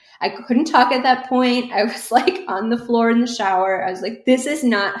I couldn't talk at that point. I was like on the floor in the shower. I was like, this is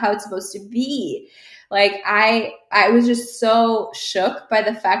not how it's supposed to be. Like I was just so shook by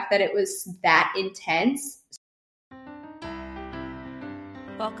the fact that it was that intense.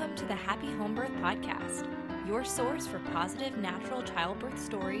 Welcome to the Happy Home Birth Podcast, your source for positive natural childbirth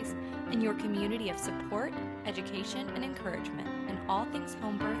stories and your community of support, education, and encouragement in all things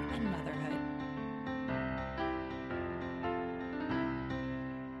home birth and motherhood.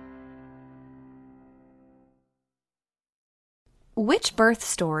 Which birth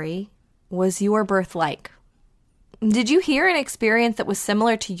story was your birth like? Did you hear an experience that was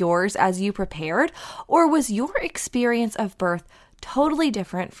similar to yours as you prepared, or was your experience of birth totally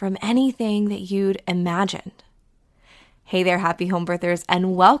different from anything that you'd imagined? Hey there, Happy Home Birthers,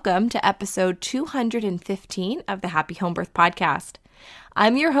 and welcome to episode 215 of the Happy Home Birth Podcast.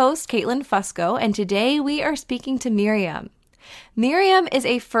 I'm your host, Caitlin Fusco, and today we are speaking to Miriam. Miriam is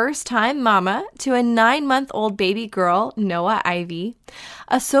a first-time mama to a 9-month-old baby girl, Noah Ivy,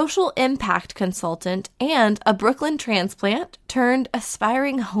 a social impact consultant, and a Brooklyn transplant turned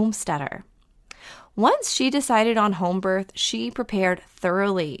aspiring homesteader. Once she decided on home birth, she prepared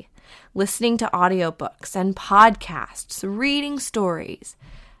thoroughly, listening to audiobooks and podcasts, reading stories.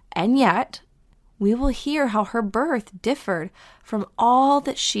 And yet, we will hear how her birth differed from all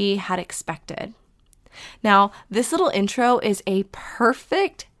that she had expected. Now, this little intro is a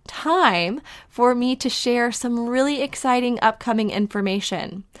perfect time for me to share some really exciting upcoming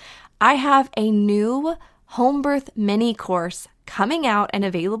information. I have a new home birth mini course coming out and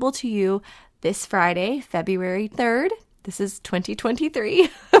available to you this Friday, February 3rd. This is 2023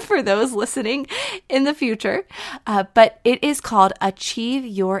 for those listening in the future. But it is called Achieve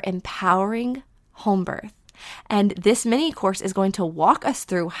Your Empowering Home Birth. And this mini course is going to walk us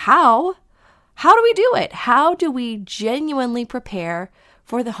through how do we do it? How do we genuinely prepare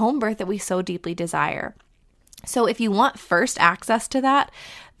for the home birth that we so deeply desire? So if you want first access to that,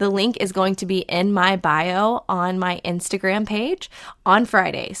 the link is going to be in my bio on my Instagram page on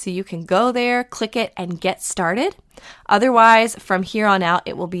Friday. So you can go there, click it, and get started. Otherwise, from here on out,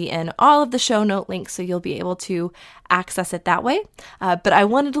 it will be in all of the show note links, so you'll be able to access it that way. But I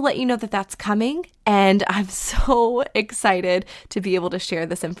wanted to let you know that that's coming, and I'm so excited to be able to share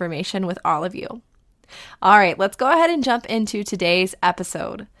this information with all of you. All right, let's go ahead and jump into today's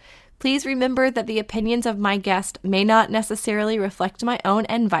episode. Please remember that the opinions of my guest may not necessarily reflect my own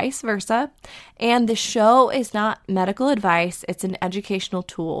and vice versa. And the show is not medical advice, it's an educational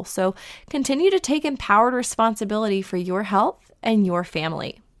tool. So continue to take empowered responsibility for your health and your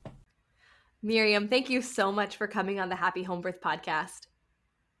family. Miriam, thank you so much for coming on the Happy Home Birth Podcast.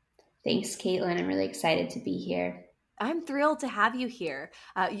 Thanks, Caitlin. I'm really excited to be here. I'm thrilled to have you here.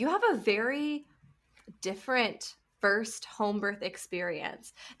 You have a very different first home birth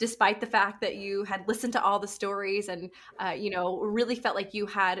experience, despite the fact that you had listened to all the stories and, really felt like you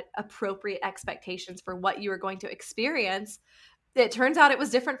had appropriate expectations for what you were going to experience. It turns out it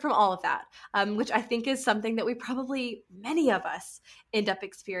was different from all of that, which I think is something that many of us end up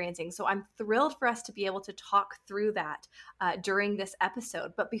experiencing. So I'm thrilled for us to be able to talk through that during this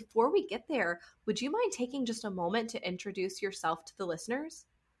episode. But before we get there, would you mind taking just a moment to introduce yourself to the listeners?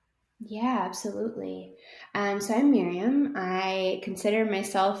 Yeah, absolutely. So I'm Miriam. I consider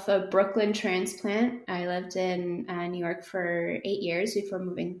myself a Brooklyn transplant. I lived in New York for 8 years before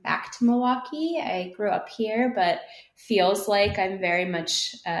moving back to Milwaukee. I grew up here, but feels like I'm very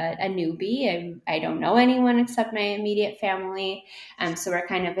much a newbie. I don't know anyone except my immediate family. So we're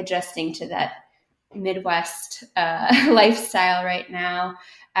kind of adjusting to that Midwest lifestyle right now.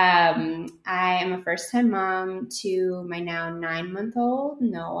 I am a first-time mom to my now 9-month-old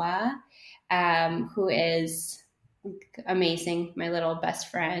Noah, who is amazing, my little best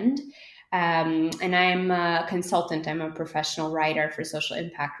friend. And I'm a consultant. I'm a professional writer for social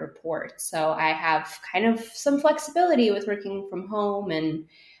impact reports. So I have kind of some flexibility with working from home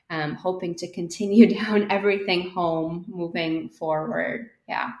and hoping to continue down everything home moving forward.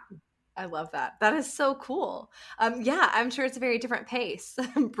 Yeah. I love that. That is so cool. I'm sure it's a very different pace,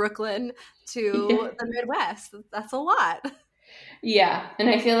 Brooklyn to the Midwest. That's a lot. Yeah. And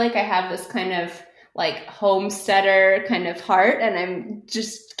I feel like I have this kind of like homesteader kind of heart, and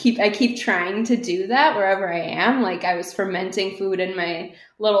I keep trying to do that wherever I am. Like I was fermenting food in my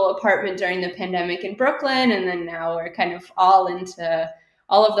little apartment during the pandemic in Brooklyn, and then now we're kind of all into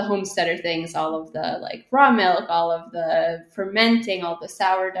all of the homesteader things, all of the like raw milk, all of the fermenting, all the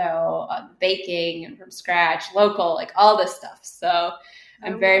sourdough, baking and from scratch, local, like all this stuff. So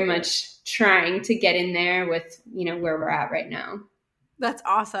I'm very much trying to get in there with, where we're at right now. That's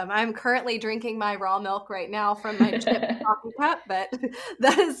awesome. I'm currently drinking my raw milk right now from my chipped coffee cup, but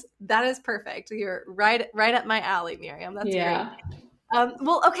that is perfect. You're right up my alley, Miriam. That's great. Yeah.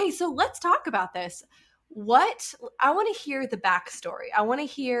 Well, okay, so let's talk about this. I want to hear the backstory. I want to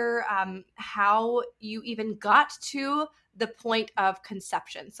hear how you even got to the point of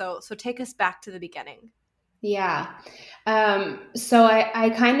conception. So take us back to the beginning. Yeah. So I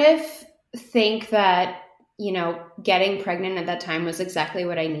kind of think that, getting pregnant at that time was exactly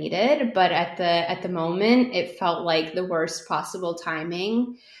what I needed, but at the moment it felt like the worst possible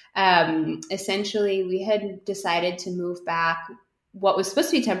timing. Essentially we had decided to move back what was supposed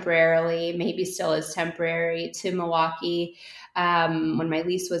to be temporarily, maybe still is temporary, to Milwaukee, when my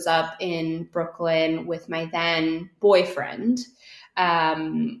lease was up in Brooklyn with my then boyfriend.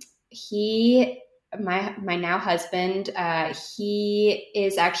 My now husband,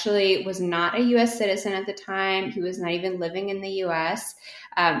 he was not a U.S. citizen at the time. He was not even living in the U.S.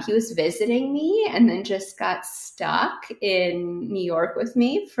 He was visiting me and then just got stuck in New York with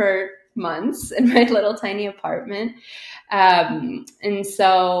me for months in my little tiny apartment. And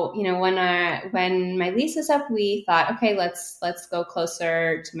so, when my lease is up, we thought, okay, let's go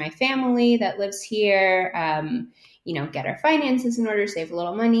closer to my family that lives here. Get our finances in order, save a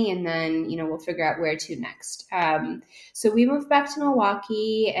little money, and then, we'll figure out where to next. So we moved back to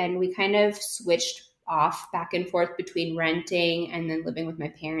Milwaukee and we kind of switched off back and forth between renting and then living with my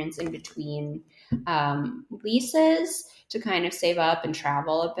parents in between leases to kind of save up and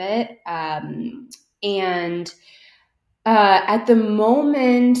travel a bit. At the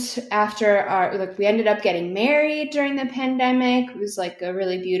moment after we ended up getting married during the pandemic. It was like a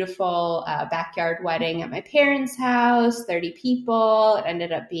really beautiful backyard wedding at my parents' house, 30 people. It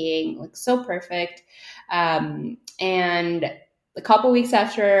ended up being like so perfect. And a couple weeks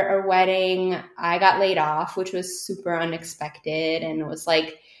after our wedding, I got laid off, which was super unexpected. And it was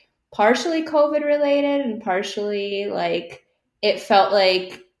like partially COVID related and partially like, it felt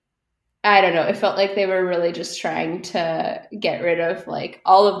like, I don't know. It felt like they were really just trying to get rid of like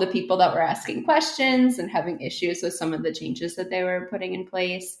all of the people that were asking questions and having issues with some of the changes that they were putting in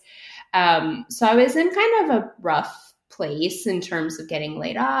place. So I was in kind of a rough place in terms of getting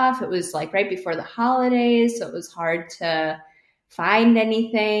laid off. It was like right before the holidays, so it was hard to find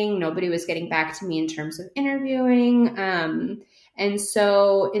anything. Nobody was getting back to me in terms of interviewing. And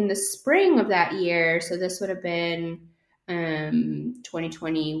so in the spring of that year, so this would have been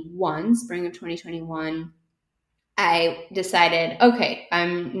 2021, spring of 2021, I decided, okay,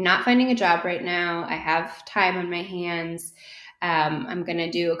 I'm not finding a job right now. I have time on my hands. I'm going to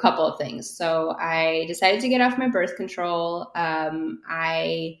do a couple of things. So I decided to get off my birth control.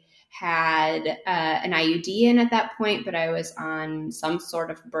 I had an IUD in at that point, but I was on some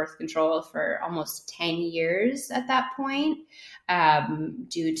sort of birth control for almost 10 years at that point.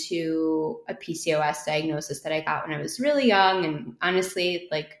 Due to a PCOS diagnosis that I got when I was really young, and honestly,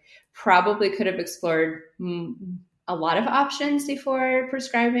 like probably could have explored a lot of options before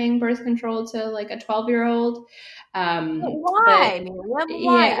prescribing birth control to like a 12-year-old. Why, Miriam?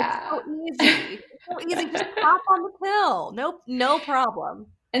 Why? Yeah. It's so easy. It's so easy. Just pop on the pill. No problem.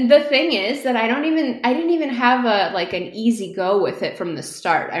 And the thing is that I didn't even have an easy go with it from the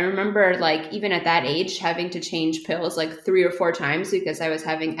start. I remember like even at that age having to change pills like 3 or 4 times because I was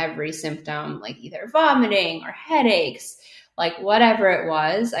having every symptom, like either vomiting or headaches, like whatever it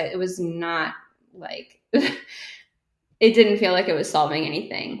was. It was not like, it didn't feel like it was solving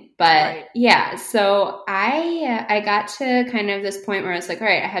anything. But right. Yeah, so I got to kind of this point where I was like, all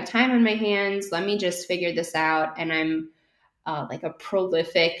right, I have time on my hands. Let me just figure this out. And I'm like a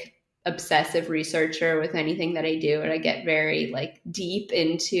prolific, obsessive researcher with anything that I do. And I get very like deep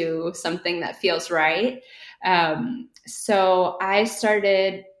into something that feels right. So I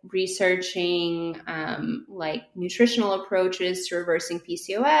started researching like nutritional approaches to reversing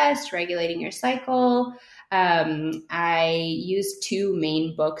PCOS, regulating your cycle. I used 2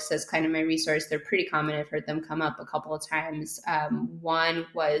 main books as kind of my resource. They're pretty common. I've heard them come up a couple of times. One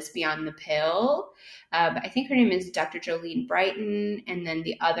was Beyond the Pill. I think her name is Dr. Jolene Brighton. And then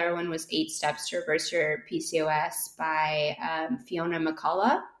the other one was 8 Steps to Reverse Your PCOS by Fiona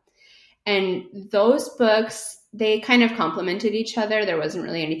McCullough. And those books, they kind of complemented each other. There wasn't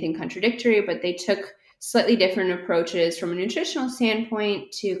really anything contradictory, but they took slightly different approaches from a nutritional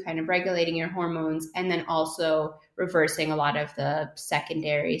standpoint to kind of regulating your hormones and then also reversing a lot of the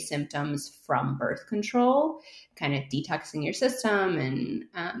secondary symptoms from birth control, kind of detoxing your system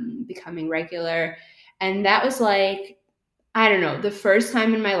and becoming regular. And that was like, I don't know, the first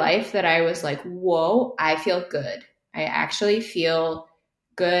time in my life that I was like, whoa, I feel good. I actually feel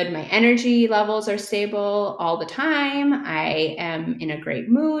good. My energy levels are stable all the time. I am in a great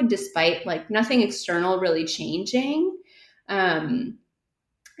mood despite like nothing external really changing. And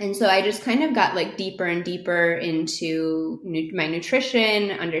so I just kind of got like deeper and deeper into my nutrition,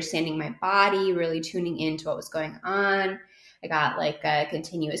 understanding my body, really tuning into what was going on. I got like a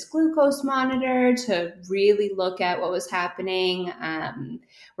continuous glucose monitor to really look at what was happening.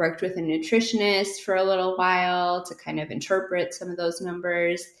 Worked with a nutritionist for a little while to kind of interpret some of those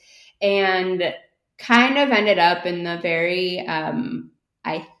numbers, and kind of ended up in the very,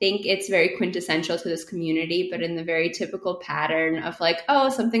 I think it's very quintessential to this community, but in the very typical pattern of like, oh,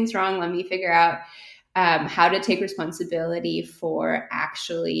 something's wrong. Let me figure out how to take responsibility for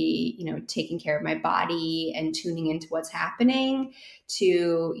actually, taking care of my body and tuning into what's happening,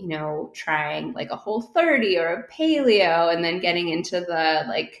 to, trying like a Whole30 or a paleo, and then getting into the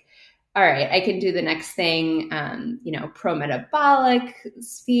like, all right, I can do the next thing, pro-metabolic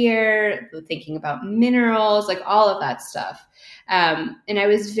sphere, thinking about minerals, like all of that stuff. And I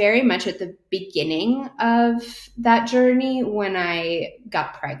was very much at the beginning of that journey when I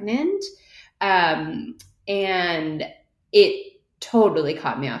got pregnant. And it totally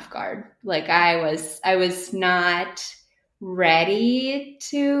caught me off guard. Like I was not ready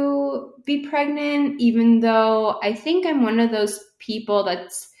to be pregnant, even though I think I'm one of those people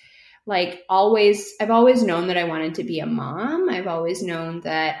that's like I've always known that I wanted to be a mom. I've always known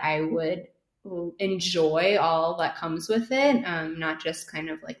that I would enjoy all that comes with it. Not just kind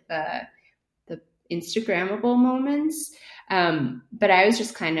of like the Instagrammable moments. But I was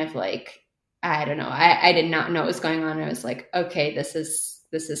just kind of like, I don't know. I did not know what was going on. I was like, okay, this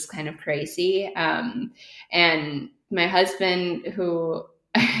is kind of crazy. And my husband, who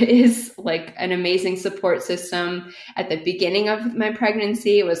is like an amazing support system at the beginning of my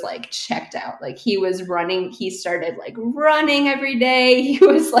pregnancy, was like checked out. Like he started like running every day. He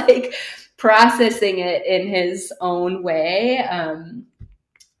was like processing it in his own way. And,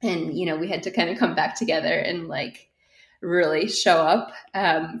 we had to kind of come back together and like really show up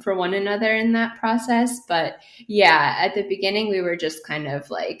for one another in that process. But yeah, at the beginning, we were just kind of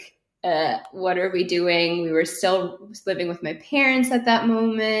like, what are we doing? We were still living with my parents at that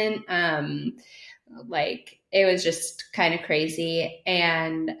moment. Like it was just kind of crazy.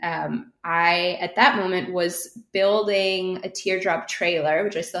 And I, at that moment, was building a teardrop trailer,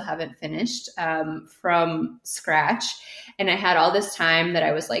 which I still haven't finished, from scratch. And I had all this time that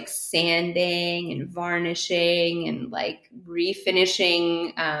I was like sanding and varnishing and like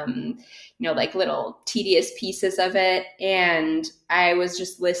refinishing, like little tedious pieces of it. And I was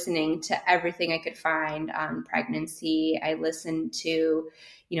just listening to everything I could find on pregnancy. I listened to,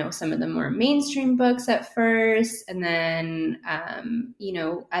 some of the more mainstream books at first. And then,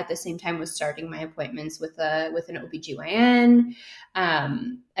 at the same time was starting my appointments with an OBGYN.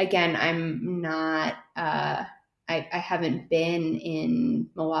 Again, I'm not, I haven't been in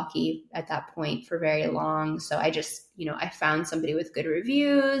Milwaukee at that point for very long. So I just, I found somebody with good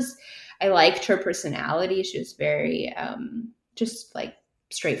reviews. I liked her personality. She was very just like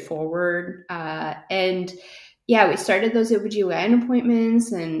straightforward. And yeah, we started those OBGYN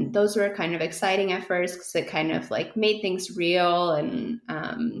appointments, and those were kind of exciting at first because it kind of like made things real and,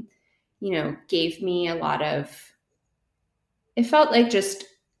 gave me a lot of, it felt like just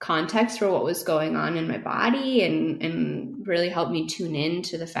context for what was going on in my body, and really helped me tune in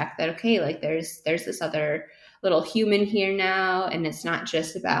to the fact that, okay, like there's this other little human here now. And it's not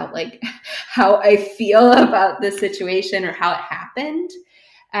just about like how I feel about the situation or how it happened.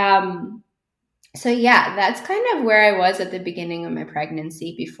 So yeah, that's kind of where I was at the beginning of my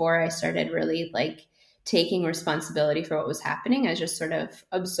pregnancy before I started really like taking responsibility for what was happening. I was just sort of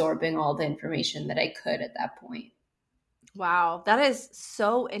absorbing all the information that I could at that point. Wow, that is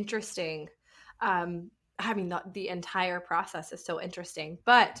so interesting. The entire process is so interesting.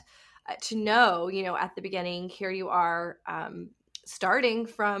 But to know, at the beginning, here you are starting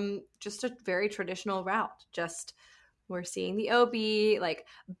from just a very traditional route. Just we're seeing the OB,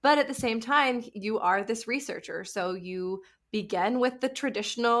 but at the same time, you are this researcher. So you begin with the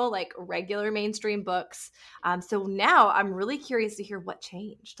traditional, like regular mainstream books. So now I'm really curious to hear what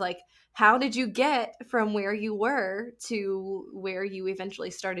changed. Like, how did you get from where you were to where you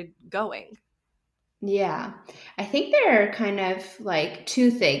eventually started going? Yeah, I think there are kind of like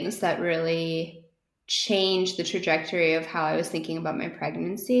two things that really changed the trajectory of how I was thinking about my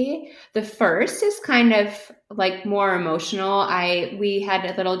pregnancy. The first is kind of like more emotional. We had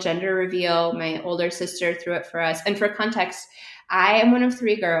a little gender reveal. My older sister threw it for us. And for context, I am one of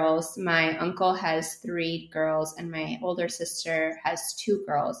three girls. My uncle has three girls, and my older sister has two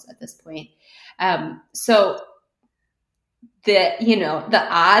girls at this point. So the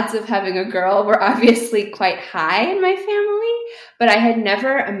odds of having a girl were obviously quite high in my family, but I had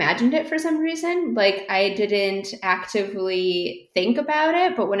never imagined it for some reason. Like, I didn't actively think about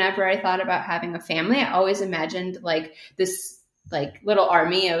it, but whenever I thought about having a family, I always imagined like this like little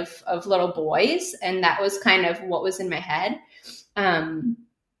army of little boys, and that was kind of what was in my head.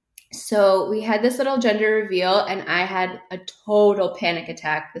 So we had this little gender reveal, and I had a total panic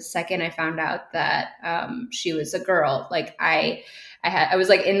attack the second I found out that she was a girl. Like, I was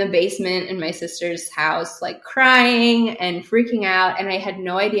like in the basement in my sister's house, like crying and freaking out, and I had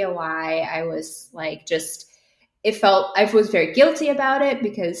no idea why. I was like, I was very guilty about it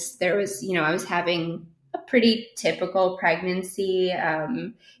because there was, I was having a pretty typical pregnancy.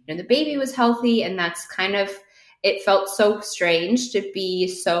 The baby was healthy, and that's kind of, it felt so strange to be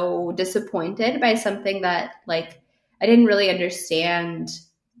so disappointed by something that, like, I didn't understand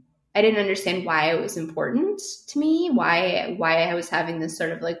why it was important to me, why I was having this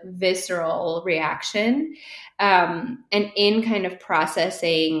sort of like visceral reaction. And in kind of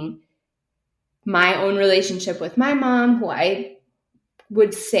processing my own relationship with my mom, who I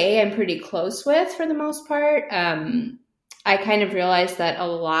would say I'm pretty close with for the most part, I kind of realized that a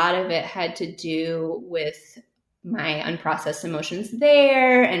lot of it had to do with my unprocessed emotions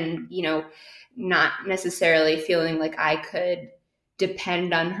there, and, not necessarily feeling like I could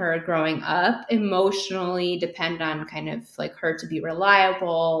depend on her growing up emotionally, depend on kind of like her to be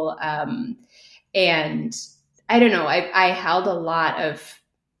reliable. And I don't know, I held a lot of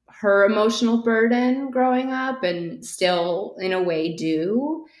her emotional burden growing up, and still in a way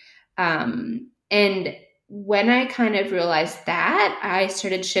do. And when I kind of realized that, I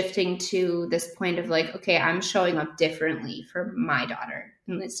started shifting to this point of like, okay, I'm showing up differently for my daughter.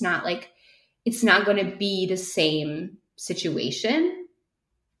 And it's not going to be the same situation.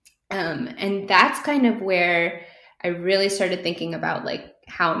 And that's kind of where I really started thinking about like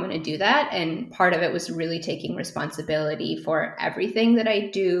how I'm going to do that. And part of it was really taking responsibility for everything that I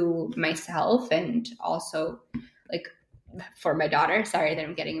do myself, and also like for my daughter. Sorry that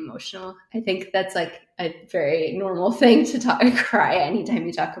I'm getting emotional. I think that's like a very normal thing to cry anytime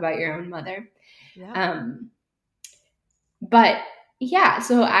you talk about your own mother. Yeah. But yeah,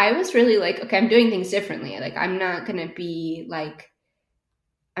 so I was really like, okay, I'm doing things differently. Like, I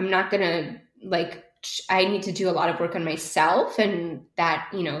need to do a lot of work on myself, and that,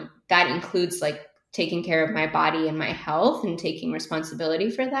 that includes like taking care of my body and my health and taking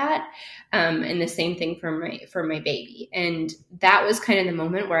responsibility for that. And the same thing for my baby. And that was kind of the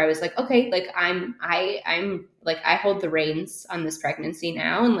moment where I was like, okay, like I'm like, I hold the reins on this pregnancy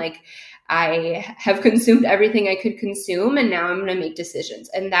now. And like, I have consumed everything I could consume, and now I'm going to make decisions.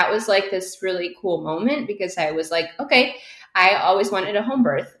 And that was like this really cool moment, because I was like, okay, I always wanted a home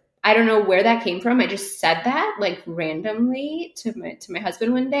birth. I don't know where that came from. I just said that like randomly to my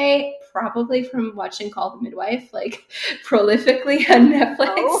husband one day, probably from watching Call the Midwife, like prolifically on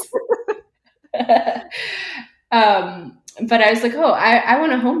Netflix. Oh. But I was like, oh, I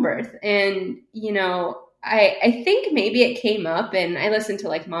want a home birth. And, I think maybe it came up, and I listened to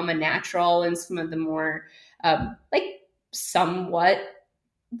like Mama Natural and some of the more like somewhat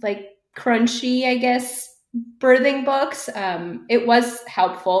like crunchy, I guess, birthing books. It was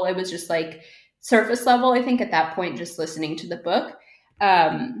helpful. It was just like surface level, I think, at that point, just listening to the book.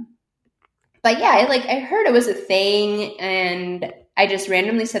 But yeah, I heard it was a thing, and I just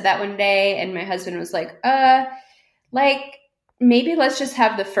randomly said that one day, and my husband was like, maybe let's just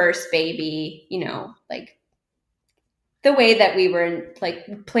have the first baby, like the way that we were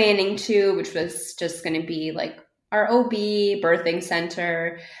like planning to, which was just going to be like our OB birthing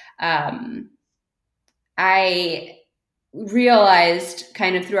center. I realized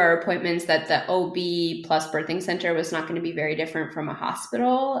kind of through our appointments that the OB plus birthing center was not going to be very different from a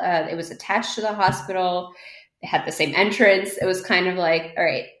hospital. It was attached to the hospital. It had the same entrance. It was kind of like, all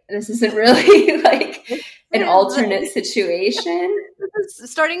right, this isn't really like an alternate situation. It's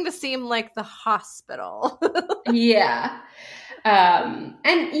starting to seem like the hospital. Yeah. And,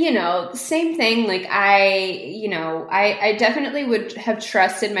 same thing, like I definitely would have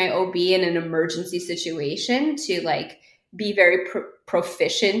trusted my OB in an emergency situation to like be very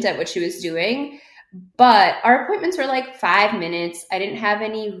proficient at what she was doing. But our appointments were like 5 minutes. I didn't have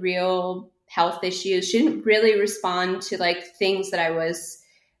any real health issues. She didn't really respond to like things that I was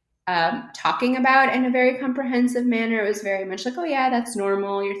talking about in a very comprehensive manner. It was very much like, oh yeah, that's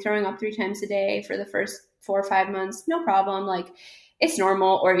normal. You're throwing up 3 times a day for the first 4 or 5 months. No problem. Like, it's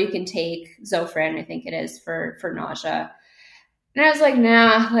normal. Or you can take Zofran, I think it is, for nausea. And I was like,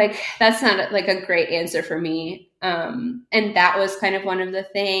 nah, like that's not like a great answer for me. And that was kind of one of the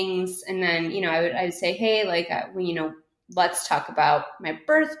things. And then, I would say, hey, like, let's talk about my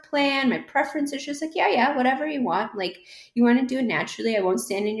birth plan, my preferences. She was like, yeah, whatever you want. Like, you want to do it naturally. I won't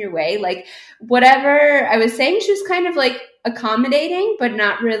stand in your way. Like, whatever I was saying, she was kind of like accommodating, but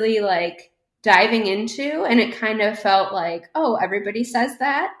not really like diving into. And it kind of felt like, oh, everybody says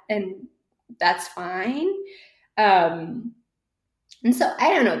that and that's fine. And so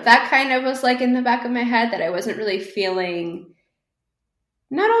I don't know, that kind of was like in the back of my head that I wasn't really feeling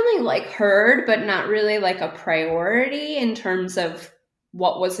not only like heard, but not really like a priority in terms of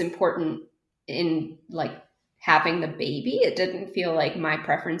what was important in like having the baby. It didn't feel like my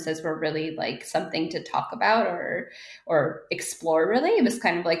preferences were really like something to talk about or explore really. It was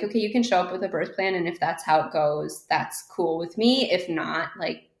kind of like, okay, you can show up with a birth plan, and if that's how it goes, that's cool with me. If not,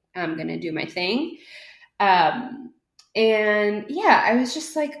 like, I'm going to do my thing. And yeah, I was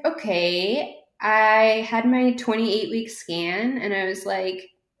just like, okay, I had my 28-week scan and I was like,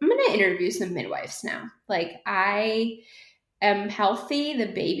 I'm going to interview some midwives now. Like, I am healthy. The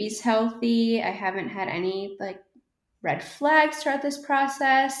baby's healthy. I haven't had any like red flags throughout this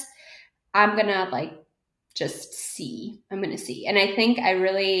process. I'm going to like just see. I'm going to see. And I think I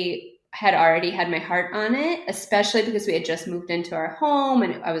really had already had my heart on it, especially because we had just moved into our home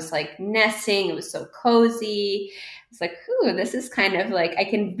and I was like nesting. It was so cozy. It's like, ooh, this is kind of like, I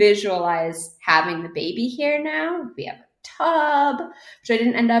can visualize having the baby here now. We have a tub, which I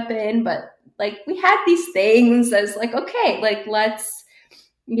didn't end up in, but like we had these things. I was like, okay, like let's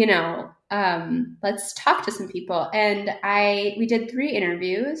talk to some people. And we did 3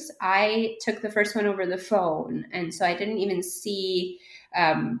 interviews. I took the first one over the phone. And so I didn't even see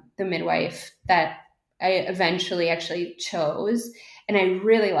the midwife that I eventually actually chose. And I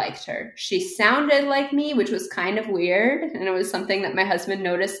really liked her. She sounded like me, which was kind of weird. And it was something that my husband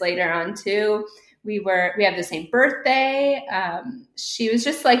noticed later on too. We have the same birthday. She was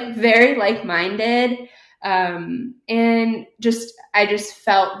just like very like-minded. And I just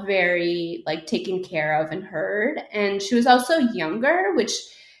felt very like taken care of and heard. And she was also younger, which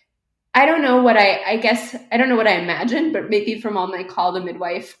I don't know what I guess I don't know what I imagined, but maybe from all my call the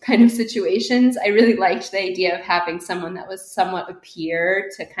midwife kind of situations, I really liked the idea of having someone that was somewhat a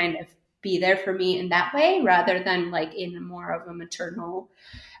peer to kind of be there for me in that way, rather than like in more of a maternal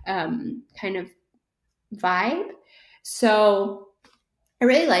kind of vibe. So I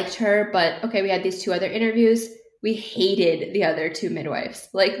really liked her, but okay, we had these 2 other interviews. We hated the other 2 midwives.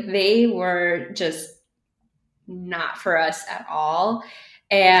 Like, they were just not for us at all.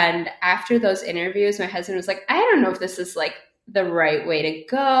 And after those interviews, my husband was like, I don't know if this is like the right way to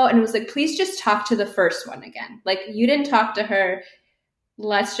go. And it was like, please just talk to the first one again. Like, you didn't talk to her.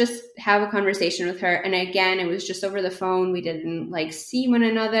 Let's just have a conversation with her. And again, it was just over the phone. We didn't like see one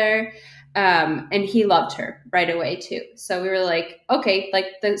another. And he loved her right away too. So we were like, okay, like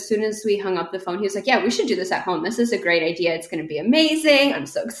as soon as we hung up the phone, he was like, yeah, we should do this at home. This is a great idea. It's going to be amazing. I'm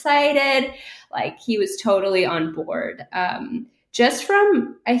so excited. Like, he was totally on board. Just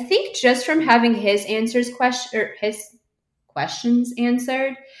from having his questions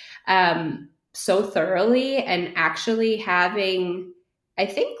answered, so thoroughly, and actually having, I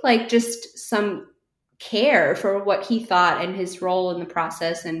think, like just some care for what he thought and his role in the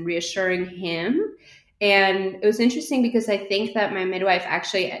process and reassuring him. And it was interesting because I think that my midwife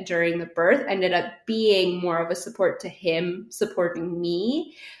actually during the birth ended up being more of a support to him, supporting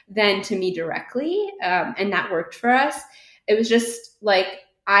me, than to me directly. And that worked for us. It was just like,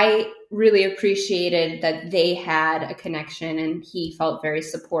 I really appreciated that they had a connection and he felt very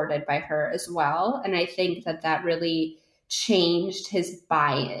supported by her as well. And I think that that really changed his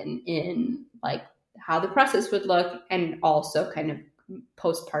buy-in in like how the process would look, and also kind of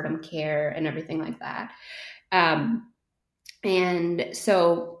postpartum care and everything like that. And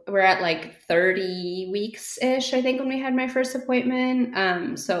so we're at like 30 weeks ish, I think, when we had my first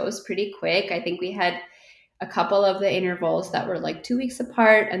appointment. So it was pretty quick. I think we had a couple of the intervals that were like 2 weeks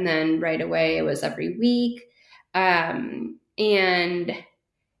apart, and then right away it was every week. And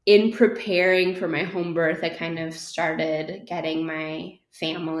in preparing for my home birth, I kind of started getting my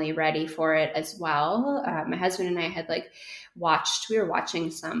family ready for it as well. My husband and I had like we were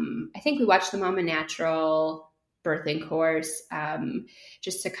watching I think we watched the Mama Natural birthing course,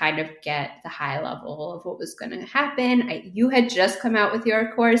 just to kind of get the high level of what was going to happen. You had just come out with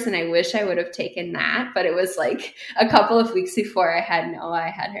your course, and I wish I would have taken that, but it was like a couple of weeks before I had Noah. I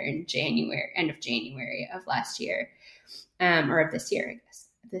had her in end of January of last year, or of this year, I guess.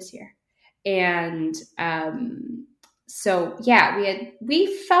 This year. And so yeah,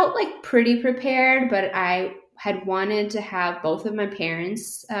 we felt like pretty prepared, but I had wanted to have both of my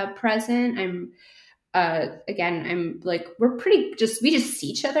parents present. I'm again, we just see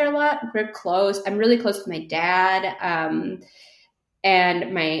each other a lot. We're close. I'm really close with my dad.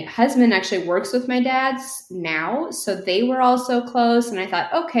 And my husband actually works with my dad's now. So they were also close. And I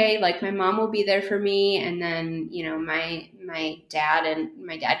thought, okay, like my mom will be there for me. And then, you know, my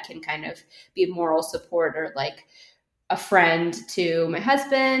dad can kind of be a moral support or like a friend to my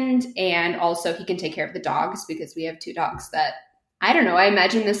husband. And also he can take care of the dogs because we have 2 dogs that, I don't know, I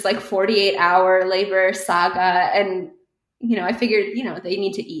imagine this like 48-hour labor saga. And, you know, I figured, you know, they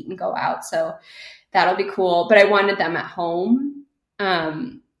need to eat and go out. So that'll be cool. But I wanted them at home.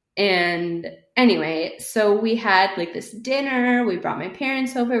 And anyway, so we had like this dinner, we brought my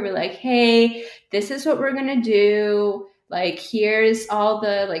parents over. We're like, hey, this is what we're going to do. Like, here's all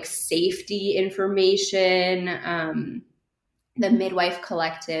the like safety information. The Midwife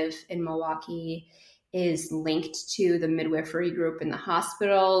Collective in Milwaukee is linked to the midwifery group in the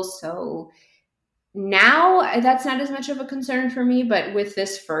hospital. So now that's not as much of a concern for me, but with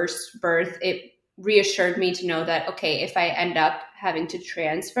this first birth, it reassured me to know that, okay, if I end up having to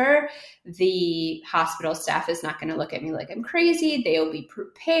transfer, the hospital staff is not going to look at me like I'm crazy. They'll be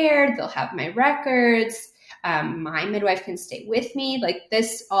prepared. They'll have my records. My midwife can stay with me. Like,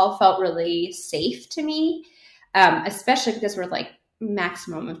 this all felt really safe to me, especially because we're like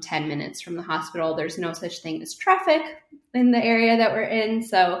maximum of 10 minutes from the hospital. There's no such thing as traffic in the area that we're in.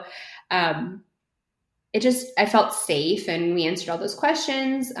 So, I felt safe, and we answered all those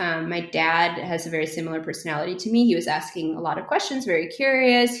questions. My dad has a very similar personality to me. He was asking a lot of questions, very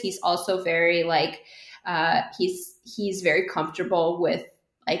curious. He's also very like, he's very comfortable with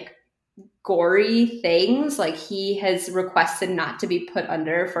like gory things. Like, he has requested not to be put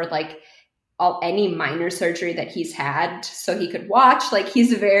under for like any minor surgery that he's had so he could watch. Like,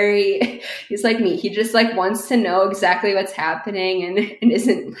 he's like me. He just like wants to know exactly what's happening and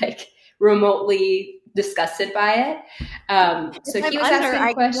isn't like remotely disgusted by it. So he was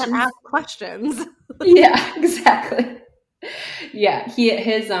asking questions. Ask questions. Yeah, exactly. Yeah,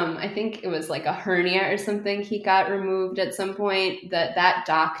 his I think it was like a hernia or something he got removed at some point. That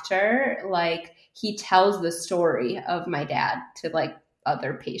doctor, like, he tells the story of my dad to like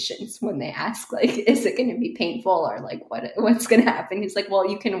other patients when they ask, like, is it going to be painful or like what's going to happen? He's like, well,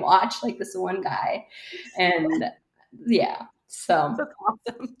 you can watch like this one guy. And yeah, so that's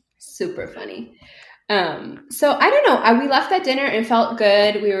awesome. Super funny. So I don't know. We left that dinner and felt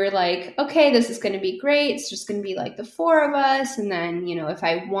good. We were like, okay, this is going to be great. It's just going to be like the 4 of us. And then, you know, if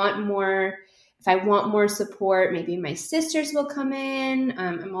I want more support, maybe my sisters will come in.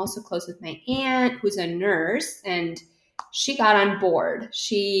 I'm also close with my aunt, who's a nurse, and she got on board.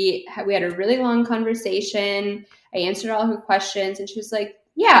 We had a really long conversation. I answered all her questions, and she was like,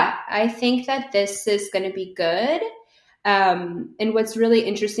 yeah, I think that this is going to be good. And what's really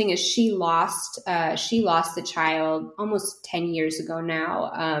interesting is she lost a child almost 10 years ago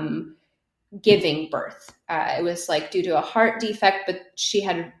now, giving birth. It was like due to a heart defect, but she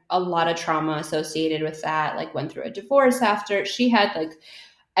had a lot of trauma associated with that, like went through a divorce after. She had like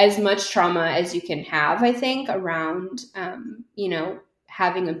as much trauma as you can have, I think, around, you know,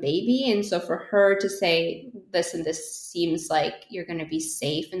 having a baby. And so for her to say, listen, this seems like you're going to be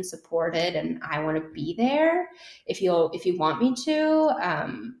safe and supported, and I want to be there if you want me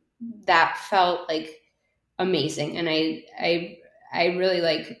to, that felt like amazing. And I really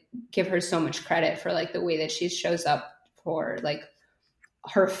like give her so much credit for like the way that she shows up for like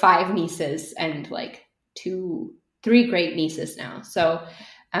her 5 nieces and like 3 great nieces now. So,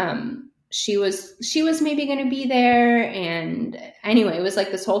 she was maybe going to be there. And anyway, it was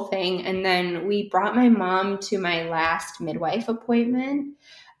like this whole thing. And then we brought my mom to my last midwife appointment,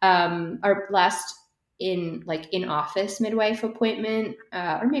 our last in office midwife appointment,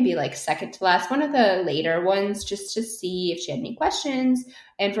 or maybe like second to last, one of the later ones, just to see if she had any questions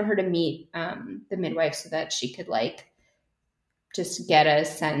and for her to meet, the midwife so that she could like just get a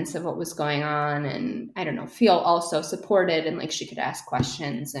sense of what was going on and, I don't know, feel also supported and like she could ask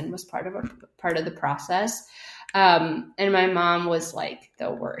questions and was part of the process. And my mom was like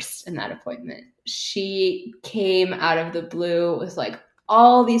the worst in that appointment. She came out of the blue with like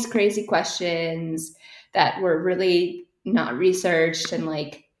all these crazy questions that were really not researched and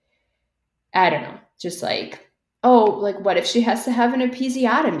like, I don't know, just like, oh, like what if she has to have an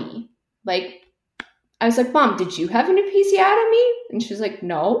episiotomy? Like, I was like, Mom, did you have an episiotomy? And she was like,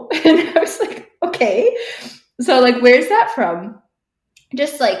 no. And I was like, okay. So like, where's that from?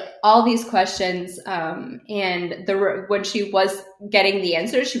 Just like all these questions. And when she was getting the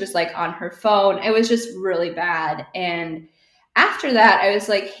answers, she was like on her phone. It was just really bad. And after that, I was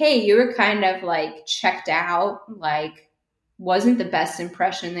like, hey, you were kind of like checked out. Like, wasn't the best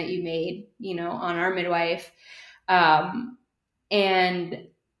impression that you made, on our midwife. And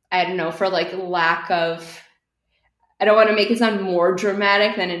I don't know, for like lack of, I don't want to make it sound more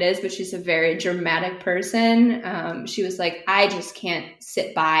dramatic than it is, but she's a very dramatic person. She was like, I just can't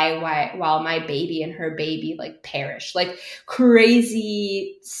sit by while my baby and her baby like perish. Like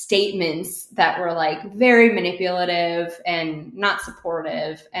crazy statements that were like very manipulative and not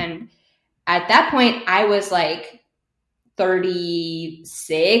supportive. And at that point, I was like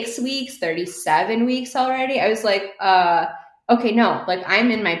 36 weeks, 37 weeks already. I was like, okay, no, like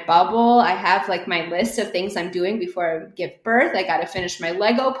I'm in my bubble. I have like my list of things I'm doing before I give birth. I got to finish my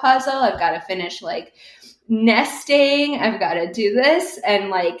Lego puzzle. I've got to finish like nesting. I've got to do this. And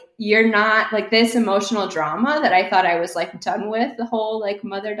like, you're not like this emotional drama that I thought I was like done with, the whole like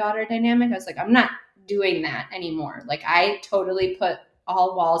mother-daughter dynamic. I was like, I'm not doing that anymore. Like I totally put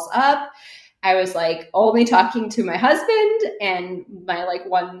all walls up. I was like only talking to my husband and my like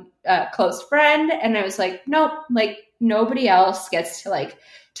one close friend. And I was like, nope, like nobody else gets to like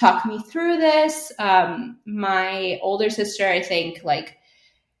talk me through this. My older sister, I think like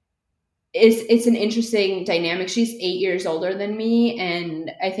it's an interesting dynamic. She's 8 years older than me.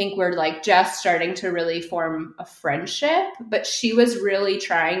 And I think we're like just starting to really form a friendship, but she was really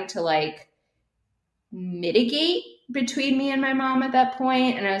trying to like mitigate between me and my mom at that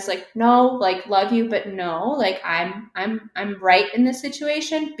point. And I was like, no, like love you, but no, like I'm right in this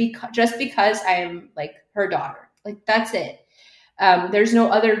situation because I'm like her daughter. Like that's it. There's no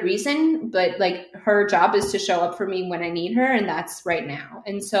other reason, but like her job is to show up for me when I need her. And that's right now.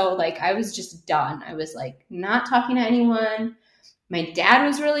 And so like, I was just done. I was like not talking to anyone. My dad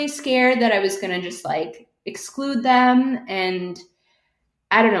was really scared that I was going to just like exclude them. And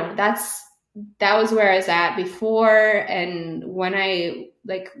I don't know, that was where I was at before. And when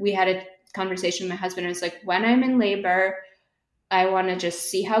we had a conversation with my husband, I was like, when I'm in labor, I want to just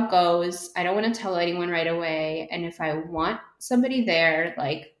see how it goes. I don't want to tell anyone right away. And if I want somebody there,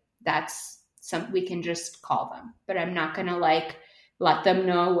 like we can just call them, but I'm not going to like let them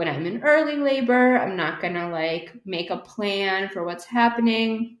know when I'm in early labor. I'm not going to like make a plan for what's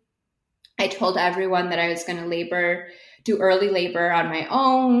happening. I told everyone that I was going to do early labor on my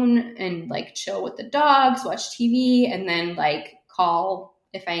own and like chill with the dogs, watch TV, and then like call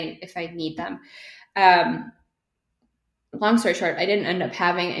if I need them. Long story short, I didn't end up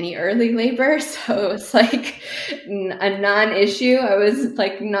having any early labor. So it was like a non-issue. I was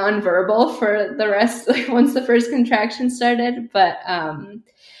like nonverbal for the rest, like once the first contraction started. But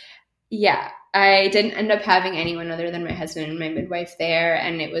yeah, I didn't end up having anyone other than my husband and my midwife there.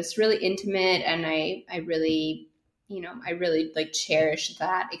 And it was really intimate. And I really like cherished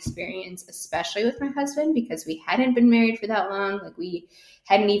that experience, especially with my husband, because we hadn't been married for that long. Like we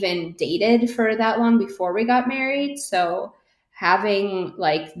hadn't even dated for that long before we got married. So having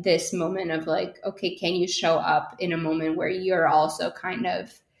like this moment of like, okay, can you show up in a moment where you're also kind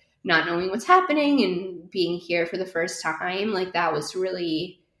of not knowing what's happening and being here for the first time, like that was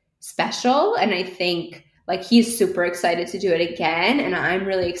really special. And I think like he's super excited to do it again. And I'm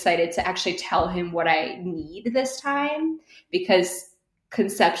really excited to actually tell him what I need this time, because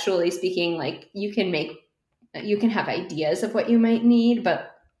conceptually speaking, like you can have ideas of what you might need,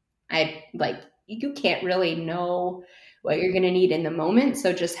 but you can't really know what you're going to need in the moment.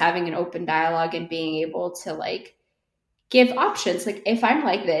 So just having an open dialogue and being able to like give options. Like if I'm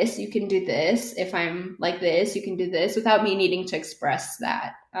like this, you can do this. If I'm like this, you can do this, without me needing to express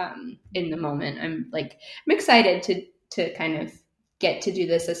that in the moment. I'm excited to kind of get to do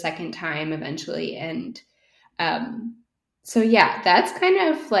this a second time eventually. And so yeah, that's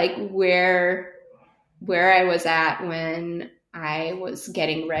kind of like where I was at when I was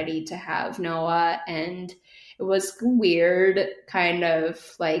getting ready to have Noah. And it was weird kind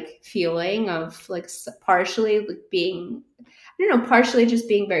of like feeling of like partially like being, partially just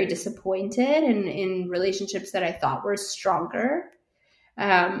being very disappointed in relationships that I thought were stronger.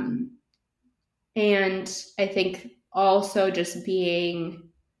 And I think also just being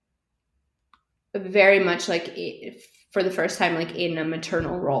very much like for the first time, like in a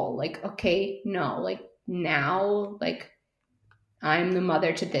maternal role, like, okay, no, like now, like I'm the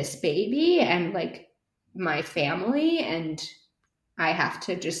mother to this baby and like my family, and I have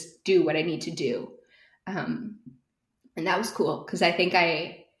to just do what I need to do. And that was cool, because I think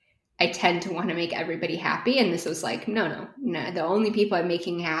I tend to want to make everybody happy. And this was like, no. The only people I'm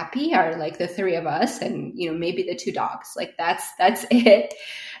making happy are like the three of us and, maybe the two dogs. Like that's it.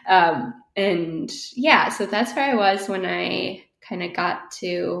 And yeah, so that's where I was when I kind of got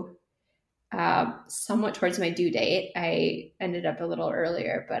to somewhat towards my due date. I ended up a little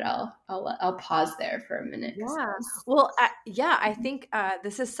earlier, but I'll pause there for a minute. Yeah. Well, yeah, I think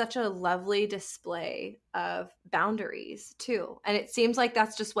this is such a lovely display of boundaries too. And it seems like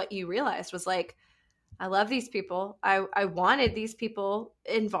that's just what you realized was like, I love these people. I wanted these people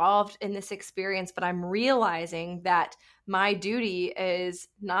involved in this experience, but I'm realizing that my duty is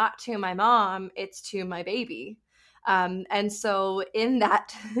not to my mom, it's to my baby. And so in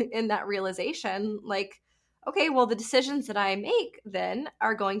that in that realization, like, okay, well, the decisions that I make then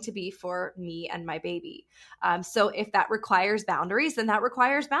are going to be for me and my baby. So if that requires boundaries, then that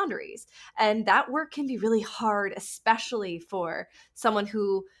requires boundaries. And that work can be really hard, especially for someone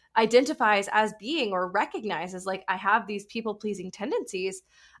who identifies as being or recognizes like I have these people pleasing tendencies.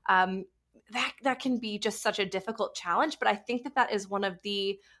 That can be just such a difficult challenge. But I think that is one of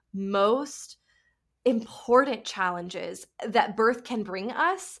the most important challenges that birth can bring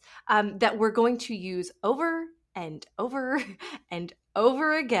us, that we're going to use over and over and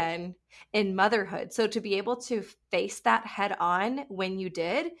over again in motherhood. So to be able to face that head on when you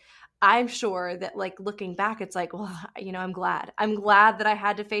did, I'm sure that like looking back, it's like, well, I'm glad that I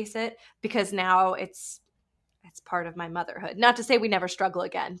had to face it, because now it's part of my motherhood. Not to say we never struggle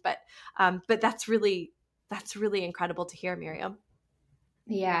again, but that's really incredible to hear, Miriam.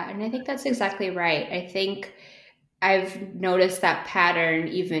 Yeah, and I think that's exactly right. I think I've noticed that pattern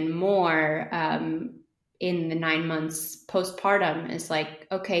even more in the 9 months postpartum. Is like,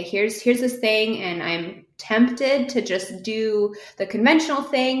 okay, here's this thing, and I'm tempted to just do the conventional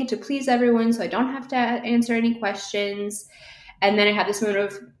thing to please everyone, so I don't have to answer any questions. And then I have this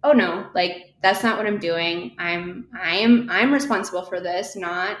moment of, oh no, like that's not what I'm doing. I'm responsible for this,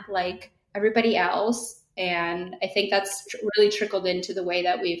 not like everybody else. And I think that's really trickled into the way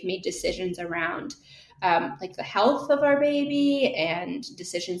that we've made decisions around like the health of our baby and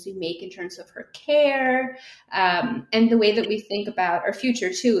decisions we make in terms of her care, and the way that we think about our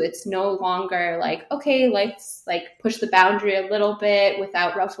future too. It's no longer like, okay, let's like push the boundary a little bit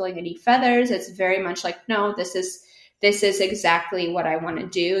without ruffling any feathers. It's very much like, no, this is exactly what I want to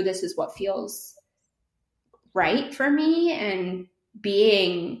do. This is what feels right for me, and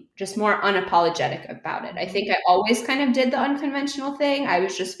being just more unapologetic about it. I think I always kind of did the unconventional thing. I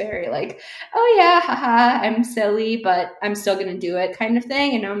was just very like, oh yeah, haha, I'm silly, but I'm still going to do it kind of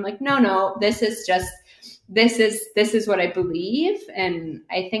thing. And I'm like, no, this is what I believe. And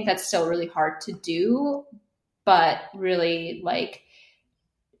I think that's still really hard to do, but really, like,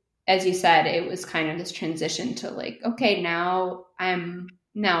 as you said, it was kind of this transition to like, okay, now I'm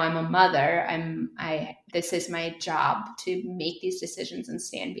a mother. This is my job to make these decisions and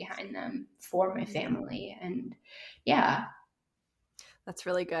stand behind them for my family. And yeah. That's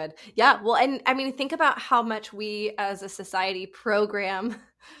really good. Yeah. Well, and I mean, think about how much we as a society program,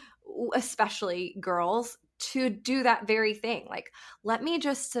 especially girls, to do that very thing. Like, let me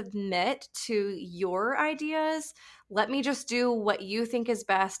just submit to your ideas. Let me just do what you think is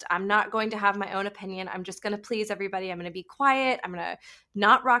best. I'm not going to have my own opinion. I'm just going to please everybody. I'm going to be quiet. I'm going to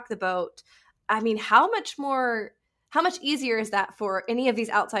not rock the boat. I mean, how much easier is that for any of these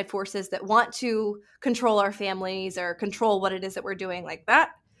outside forces that want to control our families or control what it is that we're doing? Like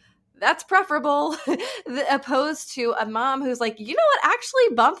that's preferable opposed to a mom who's like, you know what,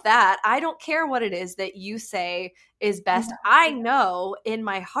 actually bump that. I don't care what it is that you say is best. I know in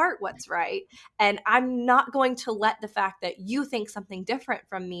my heart what's right. And I'm not going to let the fact that you think something different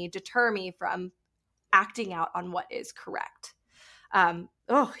from me deter me from acting out on what is correct.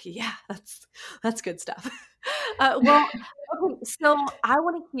 Oh yeah, that's good stuff. Well, okay, so I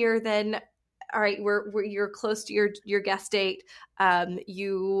want to hear then. All right, you're close to your guest date.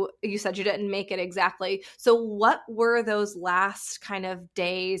 You said you didn't make it exactly. So what were those last kind of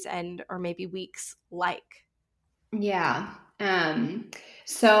days or maybe weeks like? Yeah.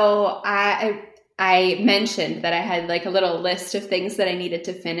 So I mentioned that I had like a little list of things that I needed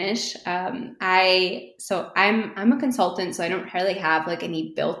to finish. I'm a consultant, so I don't really have like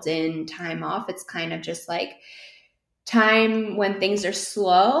any built-in time off. It's kind of just like time when things are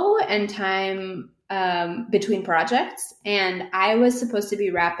slow and time between projects. And I was supposed to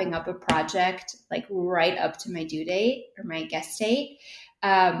be wrapping up a project like right up to my due date or my guest date.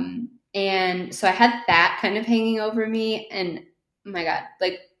 And so I had that kind of hanging over me, and oh my God,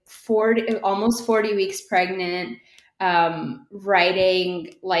 like almost 40 weeks pregnant,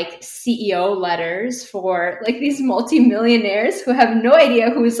 writing like CEO letters for like these multimillionaires who have no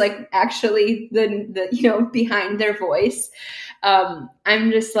idea who's like actually the behind their voice.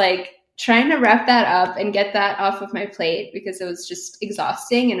 I'm just like trying to wrap that up and get that off of my plate because it was just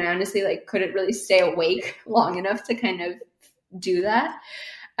exhausting. And I honestly like couldn't really stay awake long enough to kind of do that.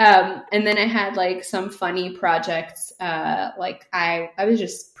 And then I had like some funny projects. Like I was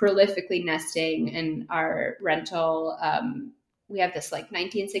just prolifically nesting in our rental. We have this like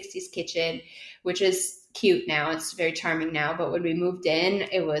 1960s kitchen, which is cute now. It's very charming now. But when we moved in,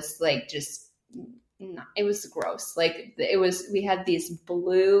 it was like just, it was gross. Like we had these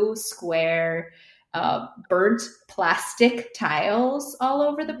blue square burnt plastic tiles all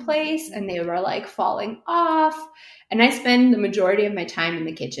over the place, and they were like falling off. And I spend the majority of my time in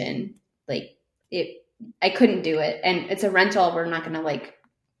the kitchen. Like I couldn't do it. And it's a rental. We're not going to like,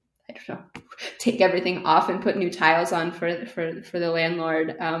 I don't know, take everything off and put new tiles on for the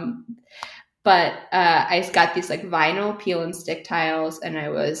landlord. But I got these like vinyl peel and stick tiles, and I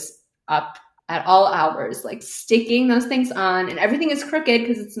was up at all hours, like sticking those things on, and everything is crooked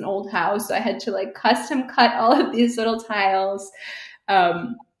because it's an old house. So I had to like custom cut all of these little tiles.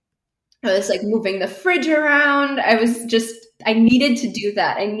 I was like moving the fridge around. I needed to do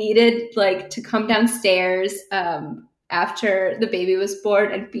that. I needed like to come downstairs after the baby was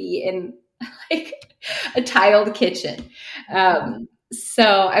born and be in like a tiled kitchen. So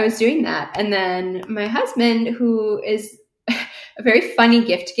I was doing that. And then my husband, who is a very funny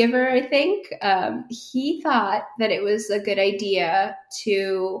gift giver, I think, he thought that it was a good idea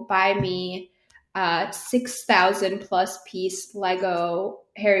to buy me a 6,000 plus piece Lego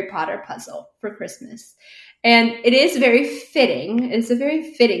Harry Potter puzzle for Christmas. And it is very fitting. It's a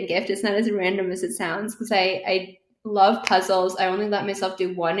very fitting gift. It's not as random as it sounds, because I love puzzles. I only let myself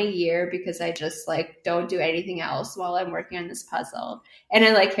do one a year because I just like don't do anything else while I'm working on this puzzle. And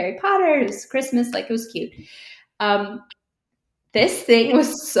I like Harry Potter. It was Christmas, like it was cute. This thing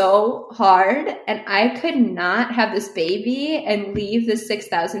was so hard, and I could not have this baby and leave the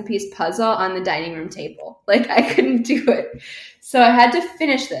 6,000 piece puzzle on the dining room table. Like I couldn't do it. So I had to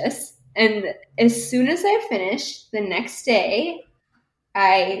finish this. And as soon as I finished, the next day,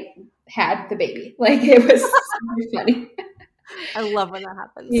 I had the baby. Like it was super funny. I love when that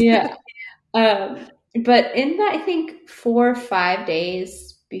happens. Yeah. But in that, I think 4 or 5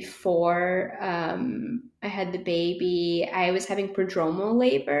 days before I had the baby, I was having prodromal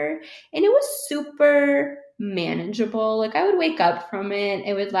labor, and it was super manageable. Like I would wake up from it.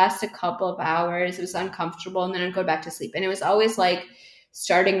 It would last a couple of hours. It was uncomfortable, and then I'd go back to sleep. And it was always like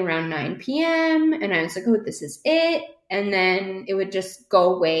starting around 9 p.m. And I was like, oh, this is it. And then it would just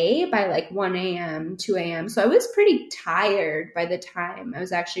go away by like 1 a.m., 2 a.m. So I was pretty tired by the time I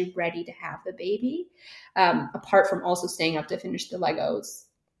was actually ready to have the baby, apart from also staying up to finish the Legos.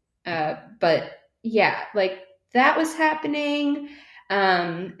 But yeah, like that was happening.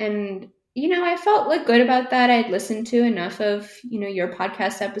 And, you know, I felt like good about that. I'd listened to enough of, you know, your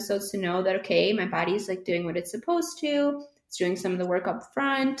podcast episodes to know that, okay, my body's like doing what it's supposed to. It's doing some of the work up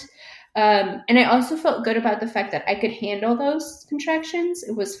front. And I also felt good about the fact that I could handle those contractions.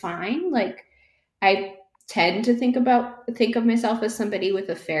 It was fine. Like I tend to think of myself as somebody with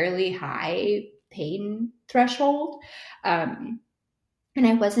a fairly high pain threshold. And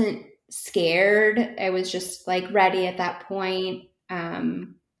I wasn't scared. I was just like ready at that point.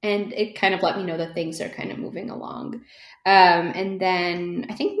 And it kind of let me know that things are kind of moving along. And then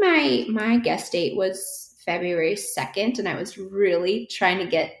I think my guest date was February 2nd, and I was really trying to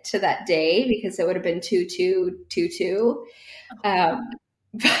get to that day because it would have been 2/2/22.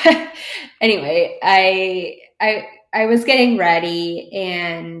 But anyway, I was getting ready,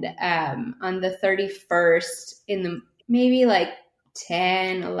 and on the 31st in the maybe like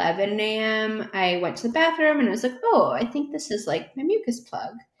 10, 11 a.m., I went to the bathroom and I was like, oh, I think this is like my mucus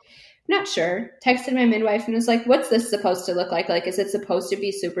plug. Not sure. Texted my midwife and was like, what's this supposed to look like? Like, is it supposed to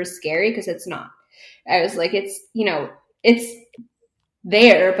be super scary? Because it's not. I was like, it's, you know, it's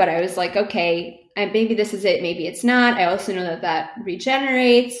there, but I was like, okay, maybe this is it. Maybe it's not. I also know that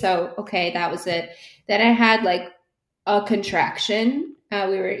regenerates. So, okay, that was it. Then I had like a contraction. We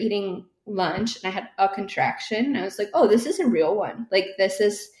were eating lunch and I had a contraction. And I was like, oh, this is a real one. Like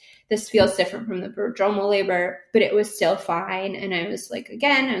this feels different from the prodromal labor, but it was still fine. And I was like,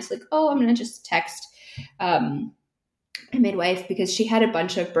 oh, I'm going to just text my midwife because she had a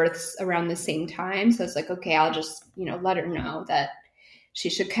bunch of births around the same time. So I was like, okay, I'll just, you know, let her know that she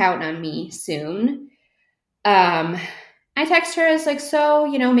should count on me soon. I text her, I was like, so,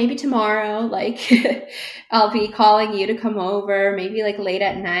 you know, maybe tomorrow, like I'll be calling you to come over, maybe like late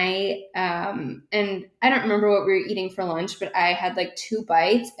at night. And I don't remember what we were eating for lunch, but I had like 2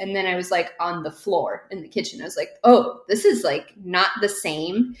 bites and then I was like on the floor in the kitchen. I was like, oh, this is like not the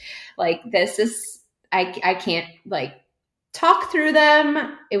same. Like this is, I can't like talk through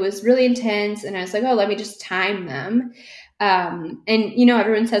them. It was really intense. And I was like, oh, let me just time them. And, you know,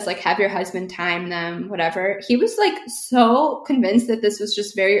 everyone says like, have your husband time them, whatever. He was like so convinced that this was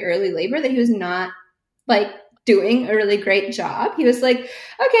just very early labor that he was not like doing a really great job. He was like,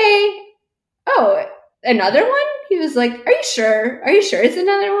 okay, oh, another one? He was like, are you sure? Are you sure it's